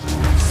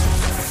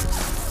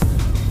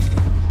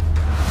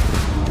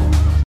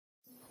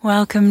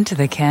 Welcome to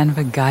the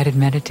Canva guided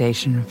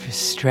meditation for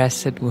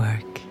stress at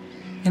work.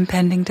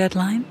 Impending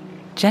deadline?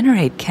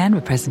 Generate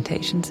Canva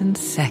presentations in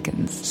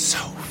seconds. So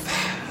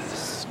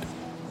fast.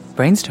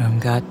 Brainstorm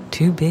got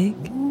too big?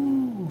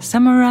 Ooh.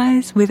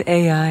 Summarize with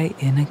AI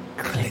in a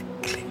click.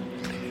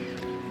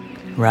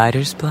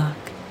 Writer's block?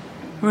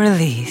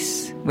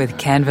 Release with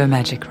Canva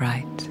Magic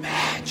Write.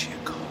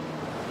 Magical.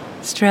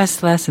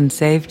 Stress less and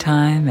save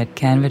time at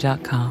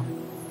canva.com.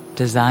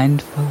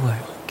 Designed for work.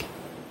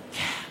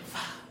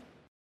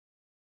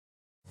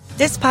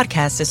 This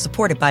podcast is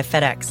supported by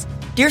FedEx.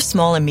 Dear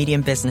small and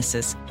medium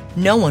businesses,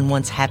 no one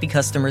wants happy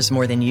customers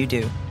more than you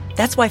do.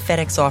 That's why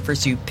FedEx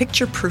offers you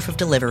picture proof of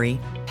delivery,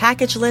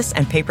 packageless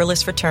and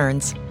paperless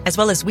returns, as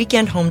well as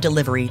weekend home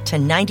delivery to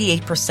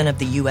 98% of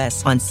the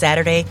U.S. on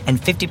Saturday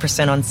and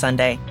 50% on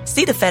Sunday.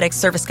 See the FedEx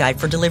service guide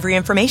for delivery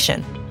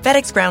information.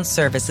 FedEx Ground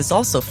service is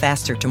also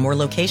faster to more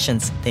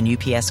locations than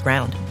UPS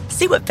Ground.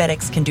 See what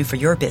FedEx can do for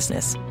your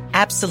business.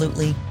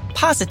 Absolutely,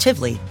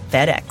 positively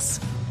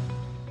FedEx.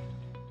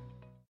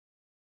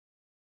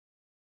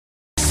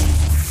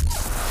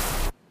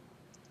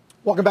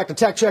 Welcome back to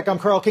Tech Check. I'm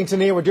Carl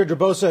Quintanilla with Deirdre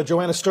Bosa,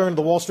 Joanna Stern of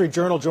the Wall Street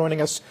Journal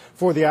joining us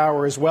for the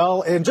hour as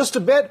well. In just a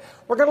bit,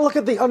 we're going to look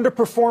at the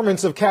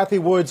underperformance of Cathie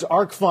Wood's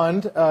ARK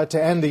Fund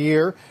to end the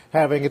year,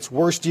 having its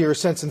worst year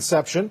since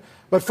inception.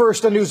 But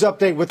first, a news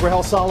update with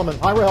Rahel Solomon.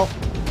 Hi, Rahel.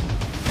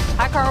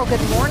 Hi, Carl.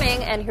 Good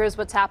morning. And here's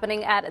what's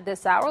happening at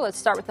this hour. Let's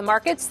start with the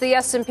markets. The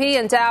S&P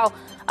and Dow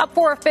up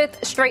for a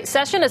fifth straight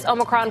session as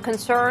Omicron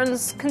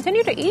concerns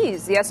continue to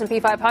ease. The S&P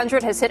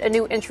 500 has hit a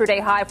new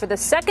intraday high for the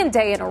second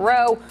day in a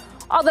row,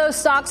 although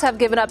stocks have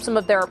given up some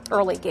of their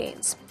early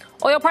gains.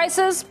 Oil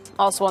prices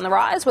also on the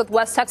rise, with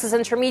West Texas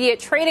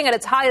Intermediate trading at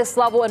its highest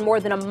level in more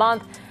than a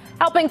month,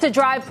 helping to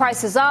drive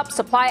prices up,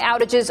 supply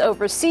outages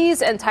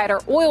overseas, and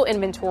tighter oil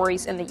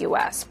inventories in the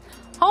U.S.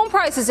 Home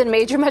prices in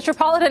major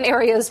metropolitan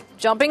areas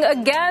jumping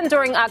again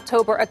during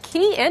October. A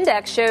key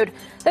index showed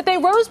that they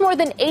rose more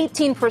than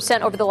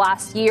 18% over the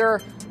last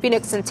year.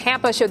 Phoenix and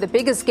Tampa showed the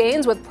biggest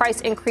gains, with price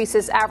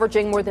increases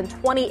averaging more than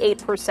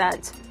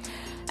 28%.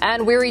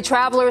 And weary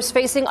travelers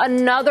facing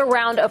another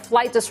round of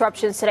flight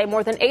disruptions today.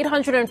 More than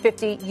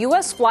 850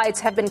 U.S. flights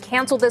have been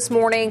canceled this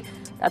morning.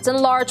 That's in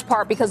large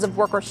part because of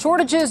worker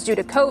shortages due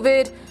to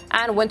COVID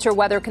and winter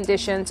weather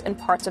conditions in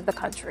parts of the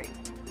country.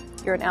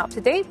 You're now up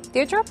to date.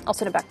 Deirdre, I'll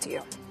send it back to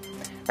you.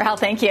 Rahel,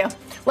 thank you.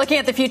 Looking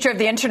at the future of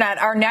the internet,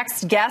 our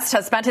next guest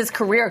has spent his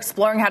career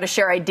exploring how to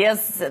share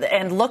ideas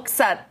and looks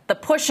at the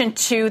push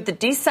into the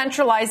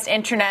decentralized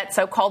internet,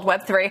 so-called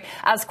Web3,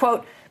 as,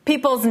 quote,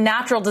 people's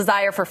natural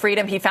desire for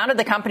freedom. He founded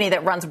the company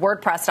that runs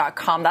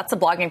WordPress.com. That's a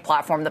blogging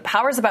platform that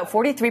powers about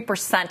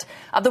 43%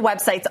 of the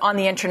websites on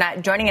the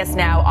internet. Joining us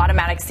now,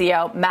 Automattic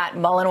CEO Matt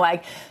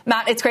Mullenweg.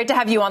 Matt, it's great to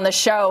have you on the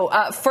show.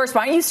 First,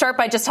 why don't you start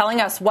by just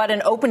telling us what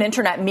an open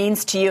internet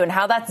means to you and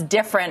how that's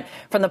different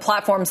from the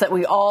platforms that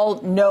we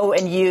all know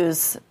and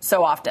use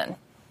so often?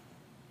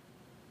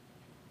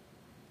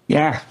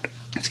 Yeah,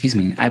 excuse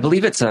me. I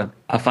believe it's a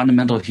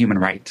fundamental human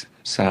right.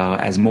 So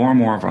as more and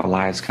more of our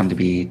lives come to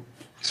be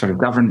sort of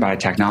governed by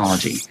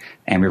technology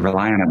and we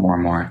rely on it more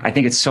and more, I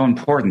think it's so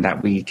important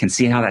that we can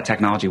see how that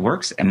technology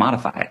works and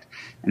modify it.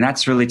 And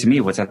that's really, to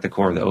me, what's at the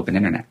core of the open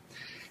internet.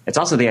 It's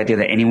also the idea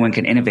that anyone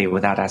can innovate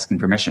without asking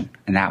permission.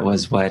 And that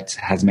was what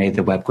has made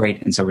the web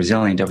great and so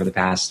resilient over the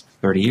past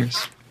 30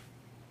 years.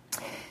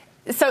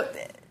 So,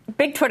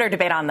 big Twitter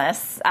debate on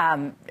this.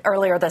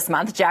 Earlier this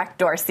month, Jack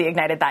Dorsey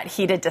ignited that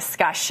heated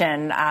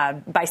discussion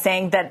by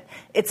saying that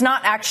it's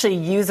not actually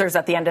users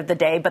at the end of the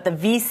day, but the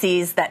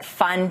VCs that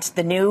fund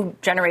the new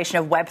generation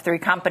of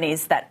Web3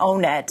 companies that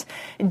own it.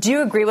 Do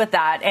you agree with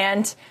that?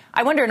 And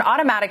I wonder, in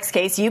Automattic's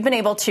case, you've been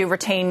able to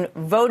retain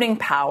voting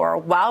power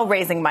while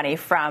raising money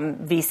from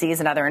VCs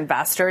and other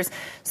investors.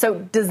 So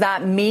does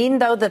that mean,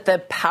 though, that the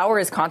power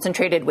is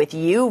concentrated with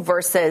you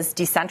versus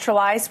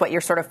decentralized, what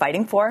you're sort of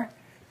fighting for?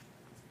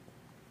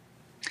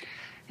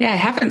 Yeah, I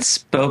haven't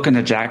spoken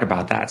to Jack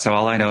about that, so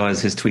all I know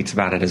is his tweets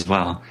about it as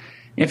well.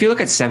 If you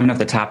look at 7 of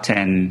the top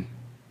 10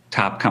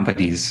 top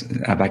companies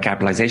by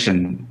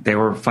capitalization, they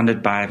were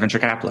funded by venture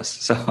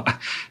capitalists. So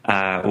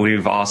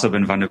we've also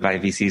been funded by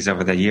VCs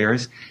over the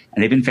years,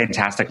 and they've been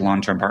fantastic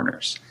long-term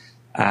partners.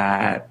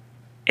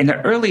 In the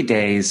early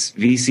days,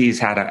 VCs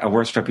had a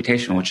worse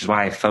reputation, which is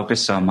why I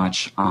focus so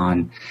much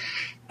on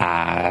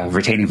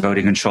retaining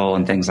voting control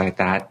and things like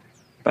that.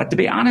 But to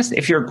be honest,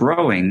 if you're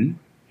growing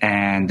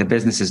and the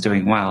business is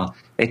doing well,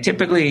 they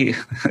typically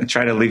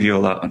try to leave you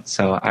alone.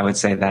 So I would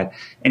say that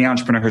any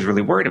entrepreneur who's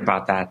really worried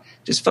about that,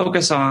 just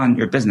focus on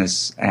your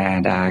business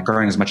and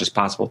growing as much as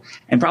possible.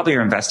 And probably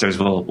your investors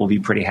will be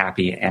pretty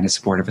happy and as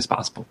supportive as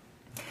possible.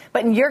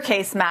 But in your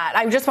case, Matt,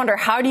 I just wonder,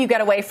 how do you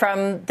get away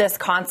from this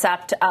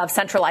concept of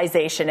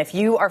centralization? If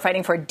you are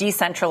fighting for a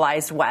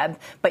decentralized web,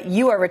 but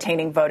you are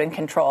retaining voting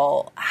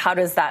control, how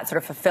does that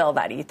sort of fulfill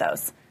that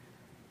ethos?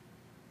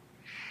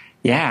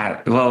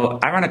 Yeah, well,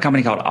 I run a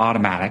company called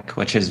Automattic,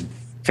 which is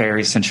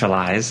very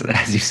centralized,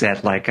 as you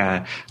said, like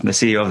I'm the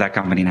CEO of that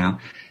company now.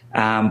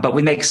 But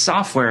we make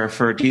software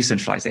for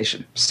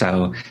decentralization.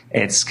 So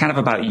it's kind of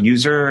about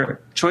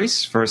user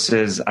choice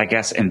versus, I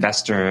guess,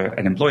 investor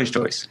and employee's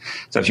choice.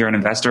 So if you're an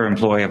investor or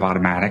employee of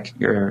Automattic,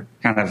 you're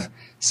kind of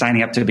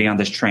signing up to be on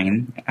this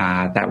train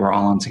that we're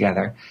all on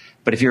together.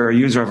 But if you're a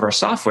user of our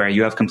software,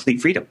 you have complete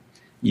freedom.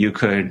 You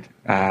could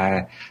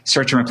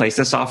search and replace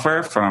the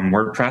software from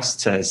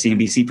WordPress to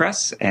CNBC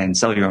Press and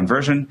sell your own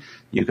version.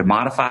 You could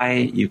modify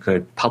it. You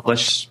could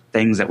publish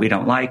things that we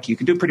don't like. You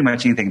can do pretty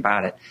much anything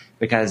about it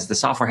because the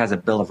software has a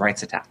bill of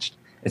rights attached.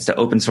 It's the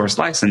open source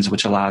license,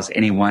 which allows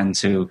anyone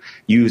to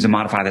use and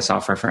modify the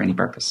software for any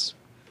purpose.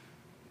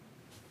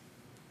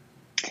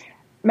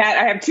 Matt,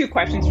 I have 2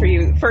 questions for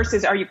you. First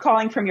is, are you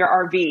calling from your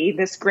RV?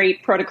 This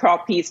great protocol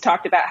piece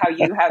talked about how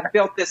you have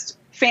built this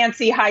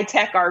fancy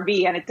high-tech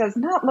RV, and it does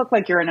not look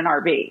like you're in an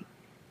RV.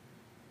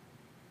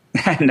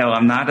 No,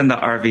 I'm not in the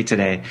RV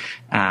today.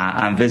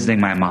 I'm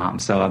visiting my mom,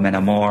 so I'm in a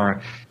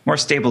more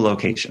stable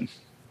location.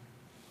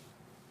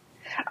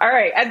 All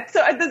right. And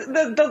so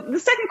the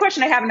second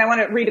question I have, and I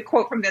want to read a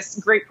quote from this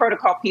great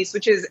protocol piece,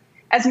 which is,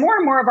 as more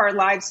and more of our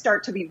lives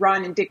start to be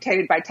run and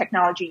dictated by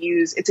technology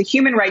use, it's a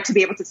human right to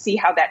be able to see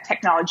how that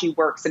technology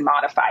works and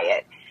modify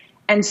it.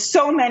 And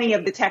so many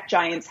of the tech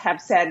giants have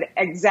said,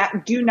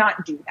 do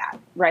not do that,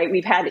 right?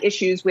 We've had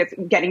issues with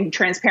getting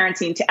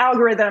transparency into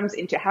algorithms,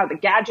 into how the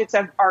gadgets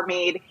are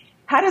made.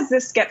 How does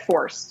this get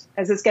forced?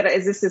 Is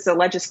this a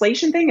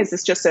legislation thing? Is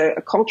this just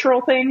a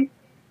cultural thing?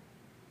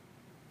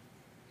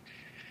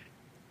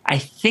 I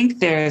think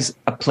there's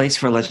a place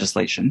for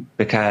legislation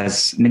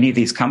because many of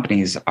these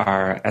companies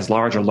are as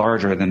large or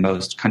larger than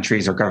most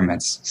countries or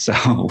governments.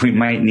 So we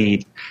might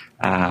need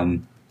the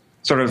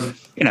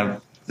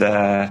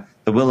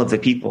will of the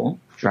people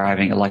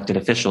driving elected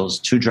officials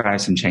to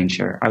drive some change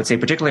here. I would say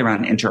particularly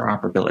around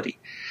interoperability.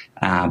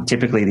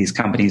 Typically, these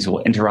companies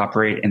will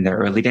interoperate in their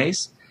early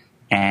days,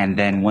 and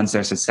then once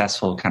they're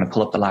successful, kind of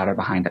pull up the ladder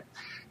behind it.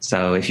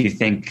 So if you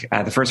think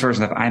the first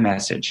version of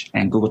iMessage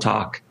and Google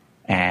Talk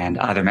and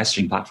other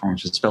messaging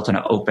platforms was built on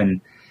an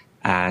open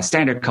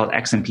standard called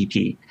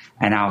XMPP.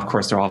 And now, of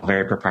course, they're all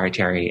very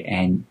proprietary,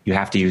 and you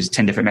have to use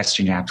 10 different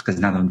messaging apps because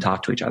none of them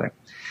talk to each other.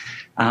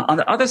 On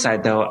the other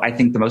side, though, I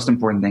think the most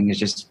important thing is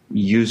just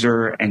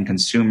user and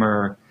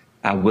consumer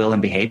will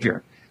and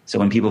behavior. So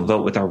when people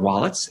vote with their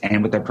wallets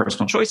and with their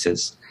personal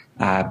choices,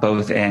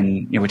 both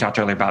in, we talked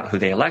earlier about who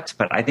they elect,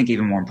 but I think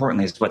even more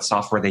importantly is what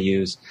software they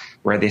use,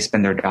 where they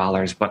spend their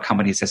dollars, what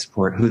companies they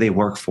support, who they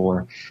work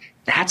for.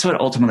 That's what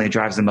ultimately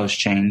drives the most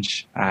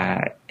change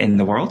in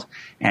the world.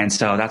 And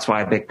so that's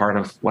why a big part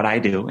of what I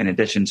do, in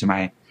addition to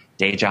my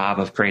day job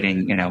of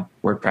creating,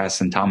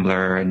 WordPress and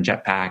Tumblr and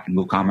Jetpack and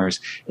WooCommerce,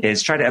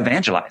 is try to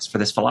evangelize for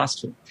this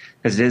philosophy,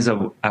 because it is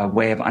a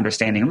way of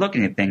understanding and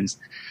looking at things,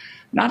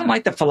 not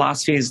unlike the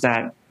philosophies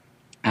that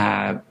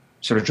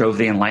sort of drove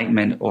the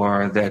Enlightenment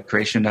or the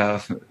creation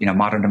of,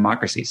 modern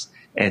democracies.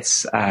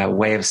 It's a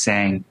way of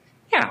saying,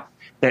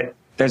 that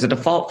there's a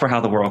default for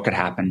how the world could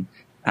happen,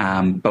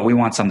 but we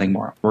want something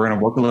more. We're going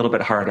to work a little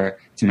bit harder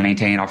to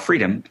maintain our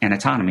freedom and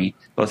autonomy,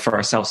 both for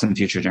ourselves and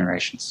future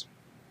generations.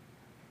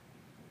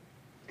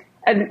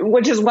 And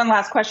which is one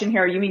last question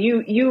here.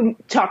 You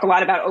talk a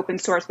lot about open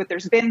source, but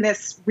there's been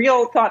this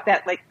real thought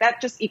that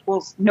that just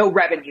equals no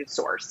revenue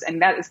source.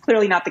 And that is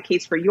clearly not the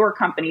case for your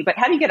company. But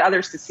how do you get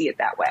others to see it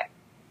that way?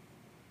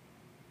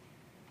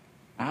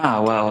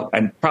 Well,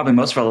 and probably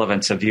most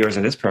relevant to viewers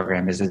of this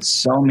program is that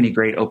so many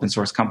great open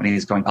source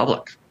companies going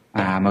public.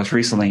 Most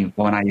recently,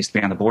 one I used to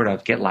be on the board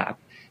of, GitLab.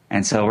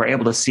 And so we're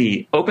able to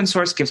see open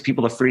source gives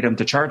people the freedom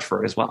to charge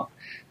for it as well.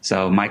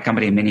 So my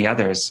company and many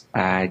others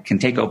can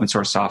take open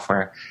source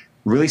software,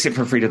 release it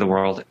for free to the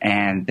world,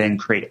 and then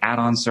create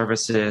add-on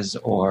services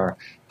or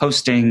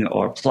hosting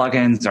or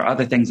plugins or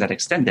other things that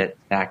extend it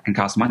that can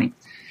cost money.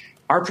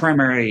 Our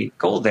primary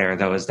goal there,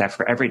 though, is that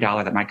for every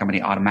dollar that my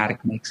company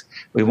Automattic makes,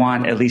 we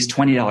want at least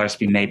 $20 to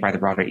be made by the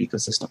broader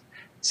ecosystem.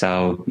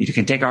 So you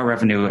can take our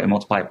revenue and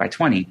multiply it by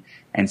 20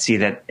 and see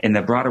that in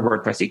the broader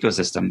WordPress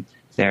ecosystem,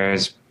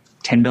 there's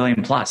 10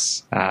 billion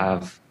plus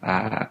of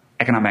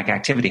economic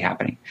activity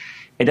happening.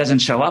 It doesn't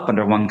show up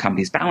under one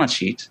company's balance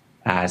sheet.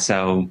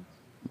 So,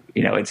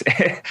 it's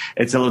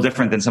it's a little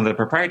different than some of the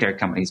proprietary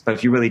companies. But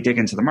if you really dig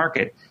into the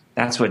market,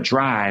 that's what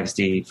drives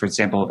for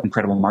example,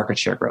 incredible market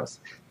share growth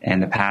in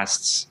the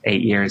past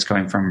 8 years,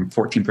 going from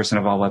 14%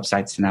 of all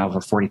websites to now over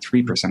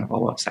 43% of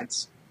all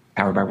websites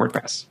powered by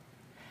WordPress.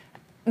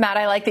 Matt,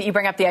 I like that you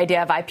bring up the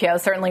idea of IPO,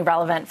 certainly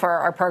relevant for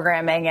our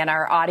programming and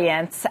our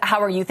audience.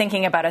 How are you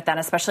thinking about it then,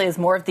 especially as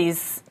more of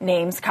these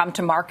names come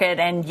to market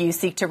and you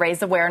seek to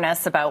raise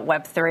awareness about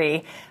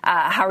Web3?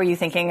 How are you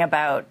thinking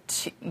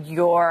about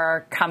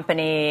your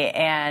company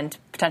and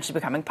potentially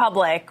becoming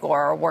public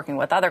or working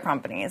with other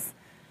companies?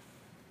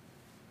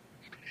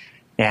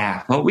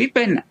 Yeah, well, we've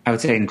been, I would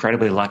say,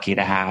 incredibly lucky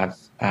to have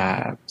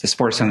to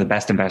support some of the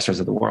best investors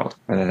of the world,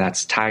 whether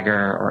that's Tiger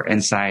or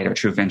Insight or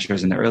True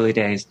Ventures in the early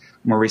days,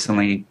 more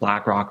recently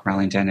BlackRock,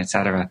 Mellington, et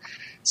cetera.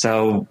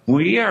 So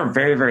we are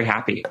very, very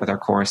happy with our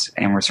course,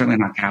 and we're certainly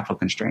not capital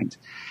constrained.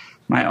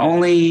 My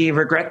only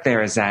regret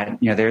there is that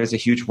there is a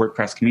huge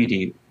WordPress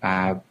community,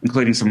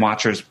 including some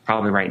watchers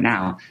probably right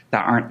now,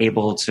 that aren't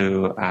able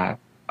to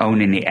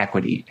own any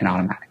equity in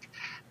Automattic.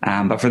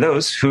 But for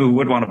those who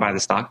would want to buy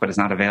the stock but it's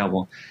not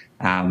available,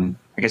 I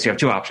guess you have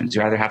two options.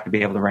 You either have to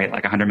be able to write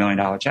like a $100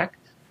 million check,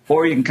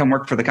 or you can come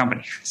work for the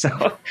company.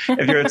 So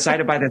if you're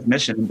excited by this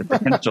mission and the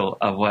potential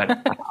of what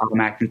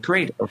Automattic can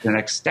create over the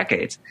next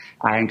decades,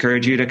 I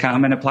encourage you to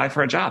come and apply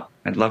for a job.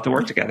 I'd love to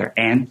work together,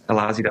 and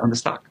allows you to own the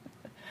stock.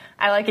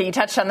 I like it. You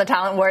touched on the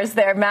talent wars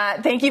there,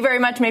 Matt. Thank you very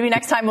much. Maybe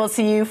next time we'll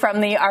see you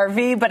from the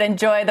RV, but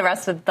enjoy the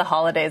rest of the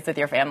holidays with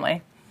your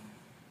family.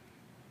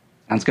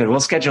 Sounds good. We'll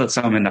schedule it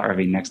some in the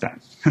RV next time.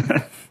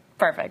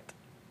 Perfect.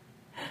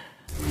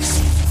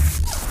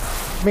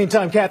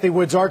 Meantime, Cathie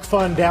Wood's ARK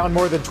Fund down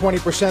more than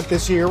 20%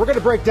 this year. We're going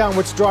to break down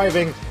what's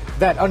driving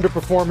that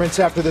underperformance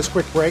after this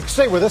quick break.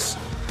 Stay with us.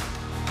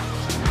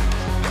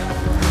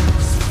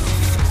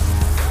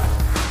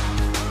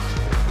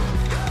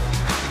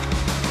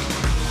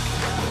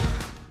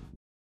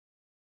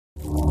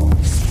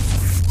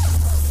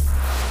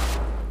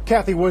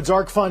 Cathie Wood's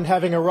ARK Fund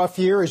having a rough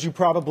year, as you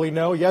probably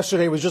know.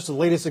 Yesterday was just the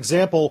latest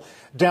example,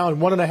 down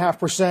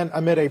 1.5%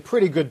 amid a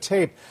pretty good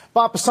tape.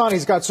 Bob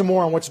Pisani's got some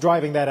more on what's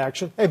driving that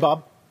action. Hey,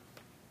 Bob.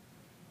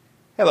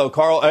 Hello,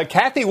 Carl.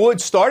 Cathie Wood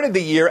started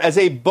the year as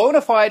a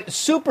bona fide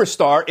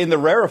superstar in the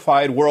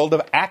rarefied world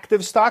of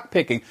active stock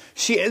picking.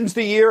 She ends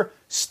the year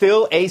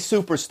still a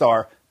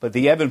superstar. But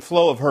the ebb and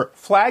flow of her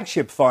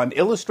flagship fund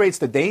illustrates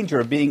the danger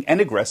of being an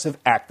aggressive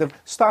active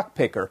stock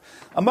picker.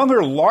 Among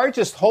her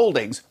largest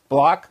holdings,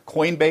 Block,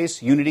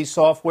 Coinbase, Unity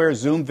Software,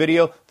 Zoom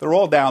Video, they're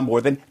all down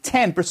more than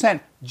 10%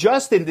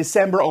 just in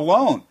December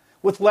alone,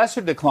 with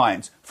lesser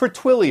declines for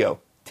Twilio,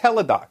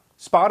 Teladoc,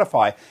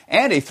 Spotify,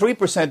 and a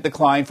 3%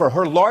 decline for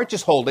her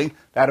largest holding.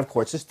 That, of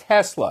course, is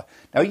Tesla.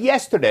 Now,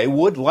 yesterday,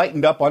 Wood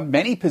lightened up on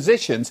many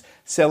positions,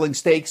 selling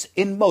stakes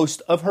in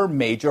most of her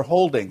major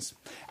holdings.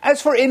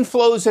 As for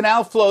inflows and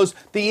outflows,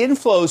 the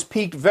inflows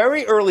peaked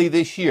very early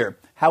this year.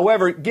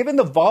 However, given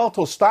the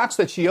volatile stocks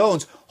that she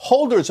owns,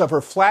 Holders of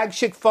her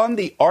flagship fund,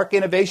 the ARK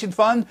Innovation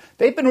Fund,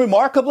 they've been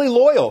remarkably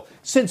loyal.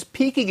 Since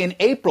peaking in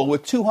April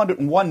with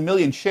 201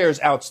 million shares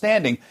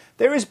outstanding,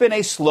 there has been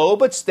a slow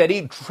but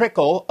steady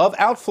trickle of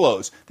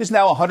outflows. There's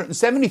now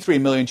 173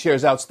 million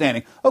shares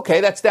outstanding.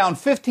 Okay, that's down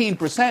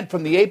 15%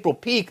 from the April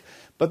peak,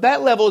 but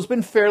that level has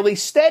been fairly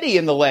steady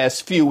in the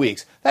last few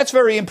weeks. That's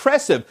very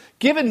impressive,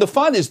 given the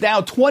fund is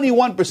down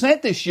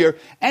 21% this year,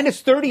 and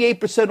it's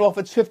 38% off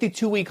its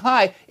 52-week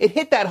high. It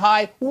hit that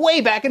high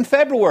way back in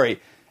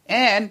February.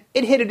 And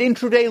it hit an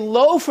intraday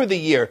low for the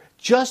year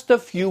just a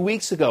few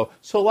weeks ago.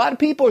 So a lot of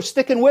people are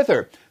sticking with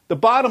her. The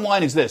bottom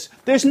line is this.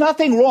 There's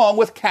nothing wrong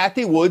with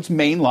Cathie Wood's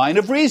main line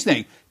of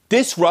reasoning.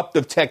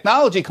 Disruptive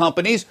technology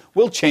companies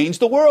will change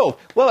the world.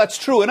 Well, that's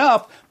true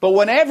enough. But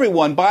when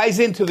everyone buys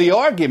into the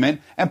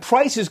argument and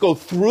prices go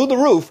through the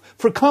roof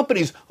for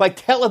companies like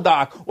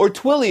Teladoc or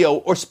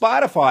Twilio or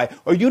Spotify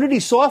or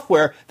Unity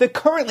Software that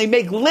currently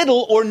make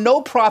little or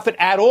no profit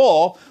at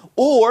all,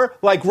 or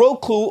like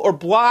Roku or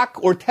Block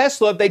or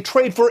Tesla, they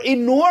trade for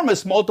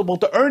enormous multiple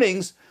to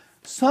earnings,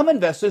 some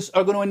investors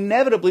are going to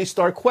inevitably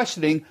start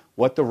questioning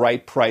what the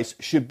right price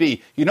should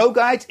be. You know,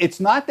 guys,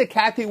 it's not that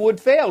Cathie Wood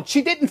failed.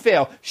 She didn't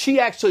fail. She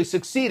actually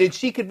succeeded.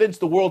 She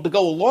convinced the world to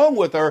go along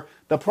with her.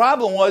 The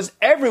problem was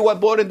everyone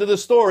bought into the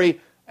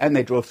story, and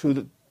they drove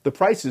through the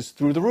prices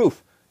through the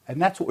roof.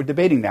 And that's what we're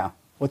debating now.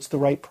 What's the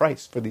right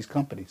price for these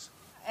companies?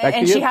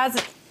 And she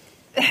has...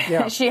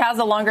 Yeah. She has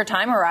a longer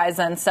time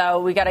horizon,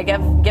 so we got to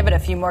give it a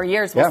few more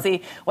years. We'll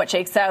see what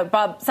shakes out.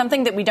 Bob,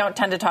 something that we don't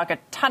tend to talk a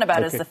ton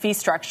about is the fee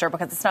structure,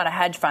 because it's not a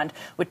hedge fund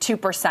with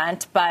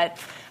 2%. But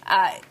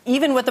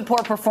even with the poor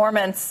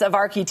performance of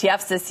ARK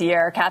ETFs this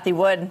year, Cathie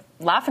Wood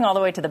laughing all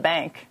the way to the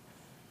bank.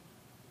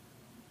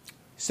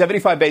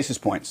 75 basis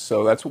points.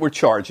 So that's what we're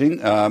charging.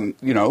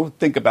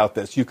 Think about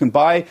this. You can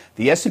buy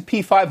the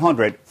S&P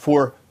 500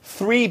 for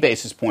 3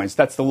 basis points.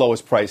 That's the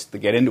lowest price to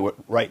get into it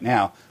right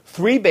now.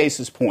 3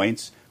 basis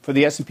points for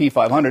the S&P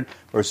 500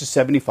 versus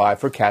 75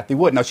 for Cathie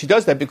Wood. Now, she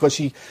does that because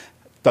she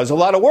does a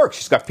lot of work.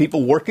 She's got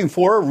people working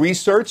for her,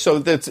 research.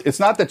 So it's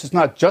not that it's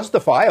not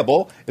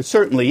justifiable. It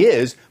certainly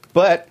is.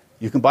 But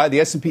you can buy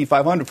the S&P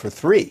 500 for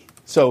 3.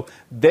 So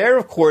there,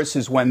 of course,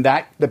 is when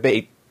that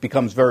debate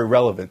becomes very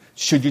relevant.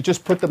 Should you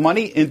just put the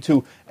money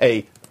into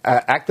a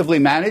actively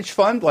managed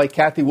fund like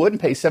Cathie Wood and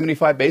pay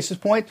 75 basis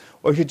points,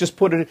 or you just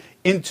put it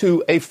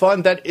into a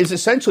fund that is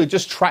essentially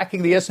just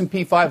tracking the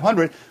S&P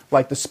 500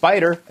 like the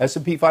Spider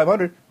S&P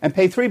 500 and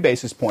pay 3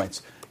 basis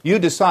points? You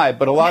decide,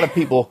 but a lot of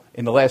people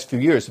in the last few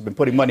years have been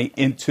putting money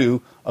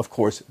into, of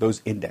course,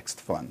 those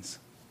indexed funds.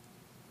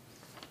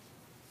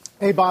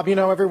 Hey, Bob,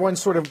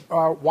 everyone's sort of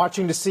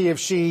watching to see if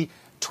she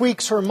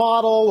tweaks her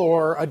model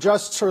or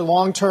adjusts her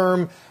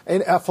long-term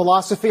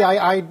philosophy.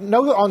 I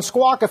know on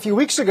Squawk a few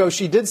weeks ago,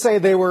 she did say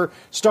they were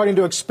starting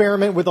to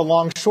experiment with a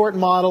long-short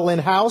model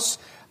in-house,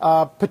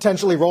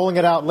 potentially rolling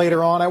it out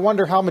later on. I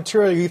wonder how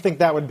material you think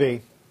that would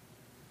be.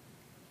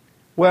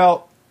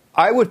 Well,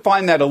 I would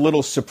find that a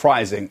little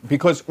surprising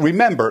because,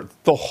 remember,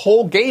 the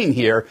whole game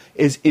here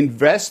is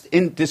invest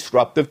in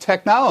disruptive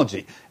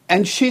technology.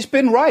 And she's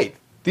been right.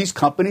 These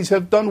companies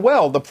have done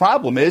well. The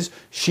problem is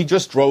she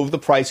just drove the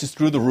prices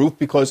through the roof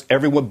because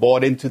everyone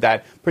bought into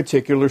that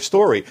particular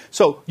story.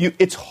 So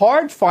it's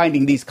hard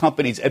finding these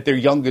companies at their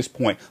youngest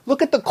point.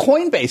 Look at the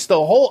Coinbase, the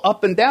whole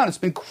up and down. It's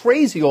been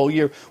crazy all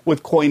year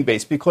with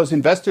Coinbase because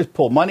investors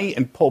pull money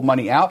and pull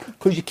money out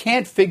because you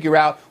can't figure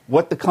out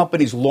what the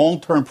company's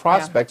long-term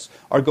prospects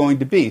are going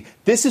to be.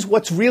 This is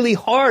what's really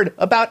hard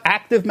about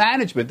active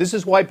management. This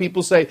is why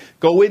people say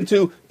go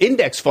into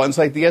index funds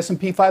like the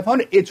S&P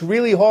 500. It's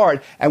really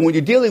hard. And when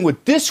you're dealing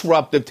with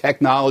disruptive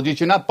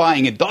technologies, you're not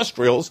buying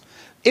industrials,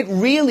 it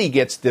really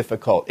gets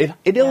difficult. It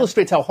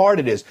illustrates how hard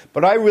it is.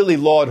 But I really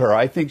laud her.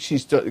 I think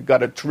she's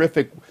got a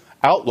terrific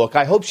outlook.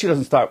 I hope she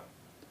doesn't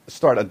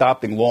start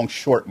adopting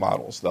long-short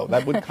models, though.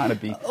 That would kind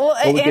of be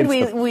against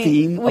the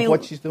theme of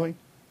what she's doing.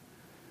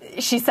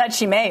 She said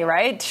she may,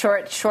 right?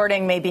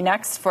 Shorting may be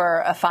next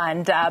for a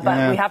fund,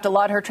 but we have to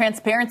laud her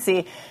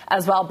transparency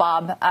as well,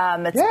 Bob.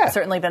 It's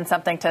certainly been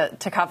something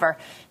to cover.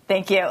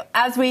 Thank you.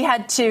 As we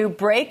head to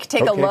break,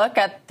 take a look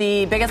at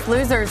the biggest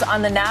losers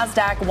on the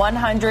NASDAQ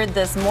 100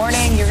 this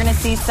morning. You're going to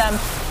see some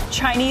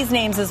Chinese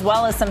names as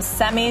well as some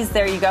semis.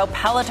 There you go.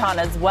 Peloton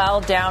as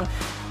well, down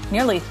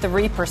nearly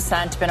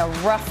 3%. Been a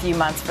rough few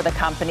months for the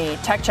company.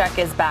 Tech Check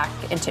is back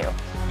in 2.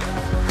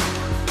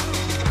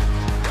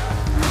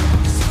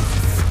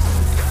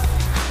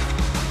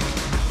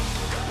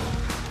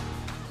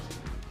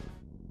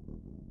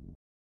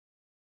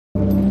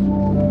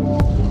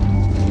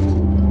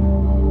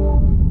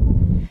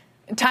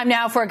 Time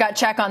now for a gut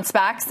check on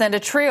SPACs and a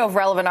trio of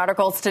relevant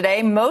articles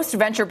today. Most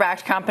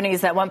venture-backed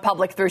companies that went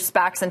public through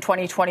SPACs in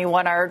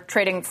 2021 are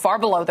trading far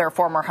below their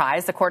former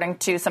highs, according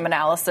to some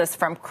analysis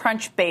from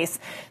Crunchbase.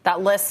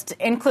 That list,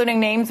 including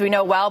names we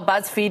know well,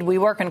 BuzzFeed,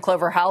 WeWork, and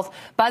Clover Health.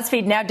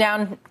 BuzzFeed now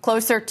down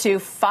closer to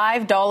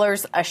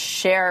 $5 a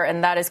share,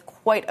 and that is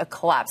quite a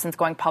collapse since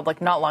going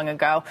public not long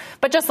ago.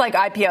 But just like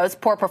IPOs,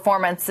 poor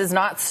performance is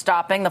not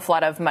stopping the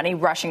flood of money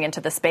rushing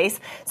into the space.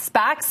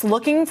 SPACs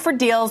looking for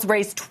deals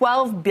raised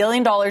 $12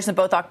 billion in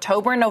both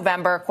October and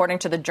November, according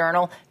to the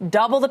Journal,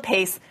 double the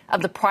pace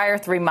of the prior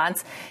 3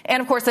 months.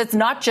 And of course, it's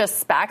not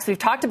just SPACs. We've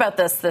talked about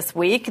this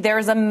week. There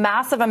is a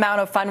massive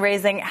amount of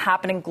fundraising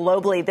happening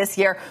globally this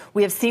year.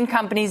 We have seen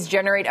companies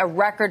generate a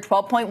record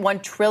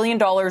 $12.1 trillion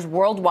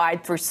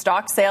worldwide through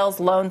stock sales,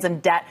 loans,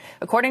 and debt,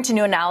 according to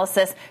new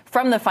analysis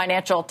from the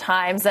Financial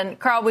Times. And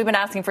Carl, we've been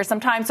asking for some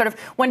time, sort of,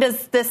 when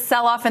does this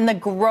sell-off in the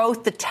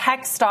growth, the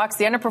tech stocks,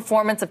 the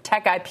underperformance of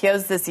tech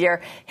IPOs this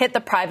year hit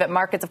the private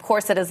markets? Of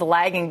course, it is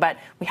lagging, but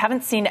we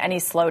haven't seen any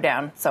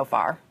slowdown so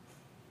far.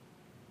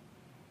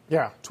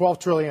 Yeah, 12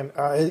 trillion.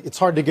 It's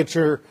hard to get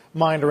your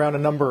mind around a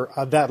number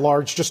that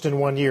large just in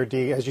 1 year,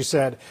 Dee, as you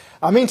said.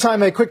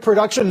 Meantime, a quick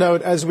production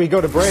note as we go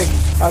to break.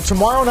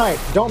 Tomorrow night,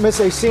 don't miss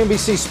a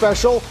CNBC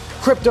special,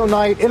 Crypto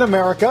Night in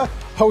America,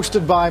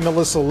 hosted by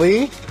Melissa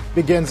Lee.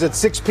 Begins at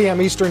 6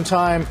 p.m. Eastern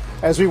Time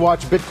as we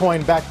watch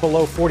Bitcoin back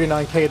below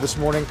 49K this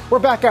morning. We're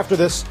back after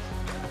this.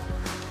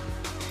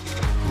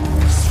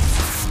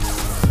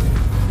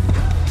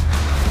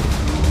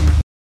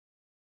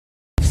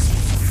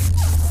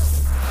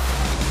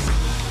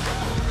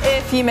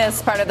 If you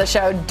missed part of the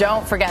show,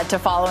 don't forget to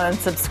follow and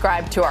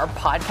subscribe to our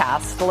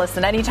podcast.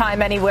 Listen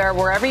anytime, anywhere,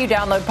 wherever you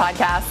download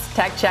podcasts.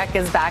 Tech Check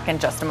is back in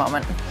just a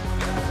moment.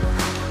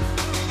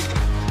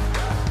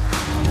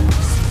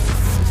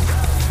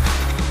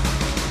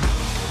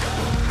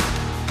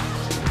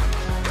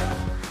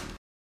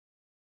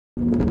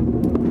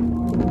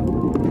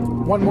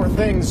 One more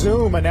thing,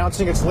 Zoom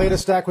announcing its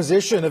latest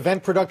acquisition,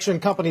 event production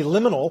company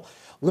Liminal.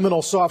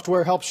 Liminal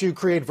software helps you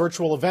create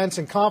virtual events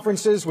and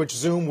conferences, which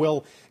Zoom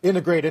will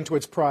integrate into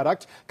its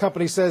product.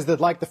 Company says that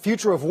like the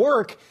future of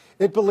work,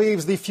 it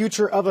believes the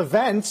future of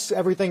events,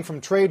 everything from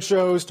trade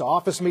shows to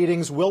office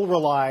meetings, will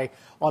rely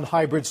on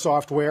hybrid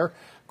software.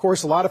 Of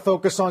course, a lot of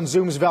focus on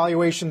Zoom's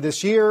valuation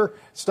this year.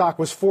 Stock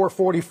was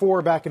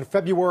 $444 back in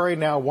February,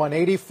 now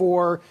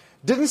 $184.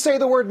 Didn't say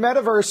the word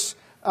metaverse,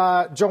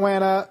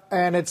 Joanna,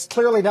 and it's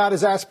clearly not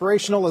as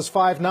aspirational as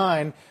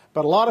 5.9,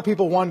 but a lot of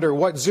people wonder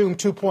what Zoom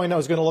 2.0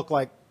 is going to look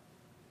like.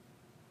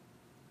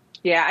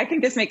 Yeah, I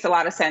think this makes a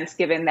lot of sense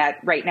given that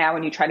right now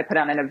when you try to put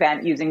on an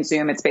event using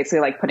Zoom, it's basically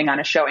like putting on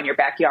a show in your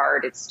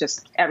backyard. It's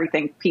just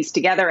everything pieced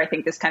together. I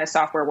think this kind of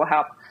software will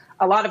help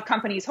a lot of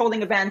companies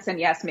holding events. And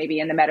yes, maybe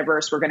in the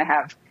metaverse, we're going to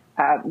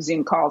have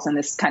Zoom calls, and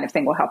this kind of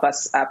thing will help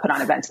us put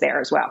on events there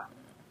as well.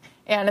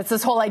 And it's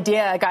this whole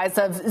idea, guys,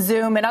 of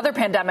Zoom and other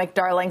pandemic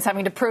darlings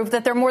having to prove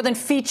that they're more than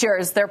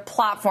features, they're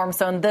platforms.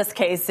 So in this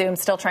case, Zoom's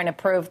still trying to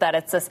prove that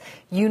it's this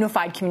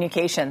unified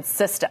communication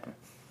system.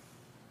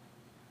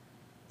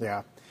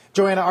 Yeah.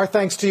 Joanna, our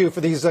thanks to you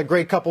for these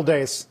great couple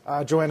days.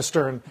 Joanna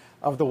Stern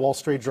of the Wall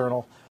Street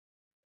Journal.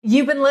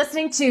 You've been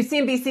listening to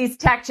CNBC's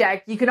Tech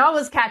Check. You can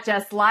always catch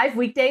us live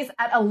weekdays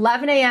at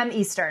 11 a.m.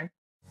 Eastern.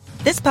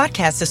 This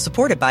podcast is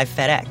supported by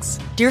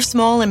FedEx. Dear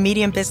small and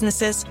medium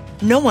businesses,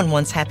 no one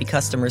wants happy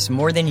customers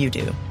more than you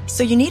do.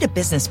 So you need a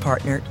business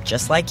partner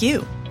just like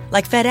you.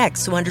 Like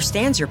FedEx, who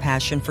understands your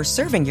passion for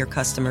serving your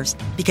customers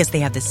because they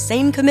have the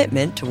same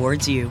commitment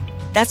towards you.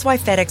 That's why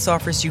FedEx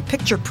offers you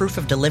picture proof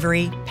of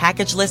delivery,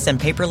 packageless and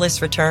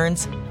paperless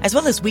returns, as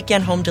well as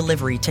weekend home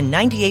delivery to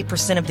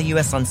 98% of the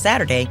U.S. on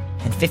Saturday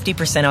and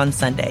 50% on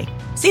Sunday.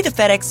 See the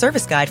FedEx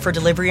service guide for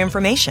delivery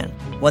information.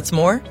 What's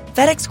more,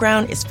 FedEx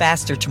Ground is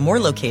faster to more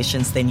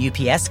locations than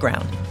UPS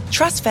Ground.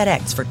 Trust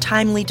FedEx for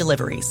timely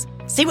deliveries.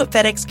 See what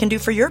FedEx can do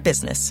for your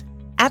business.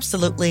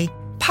 Absolutely,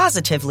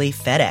 positively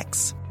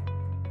FedEx.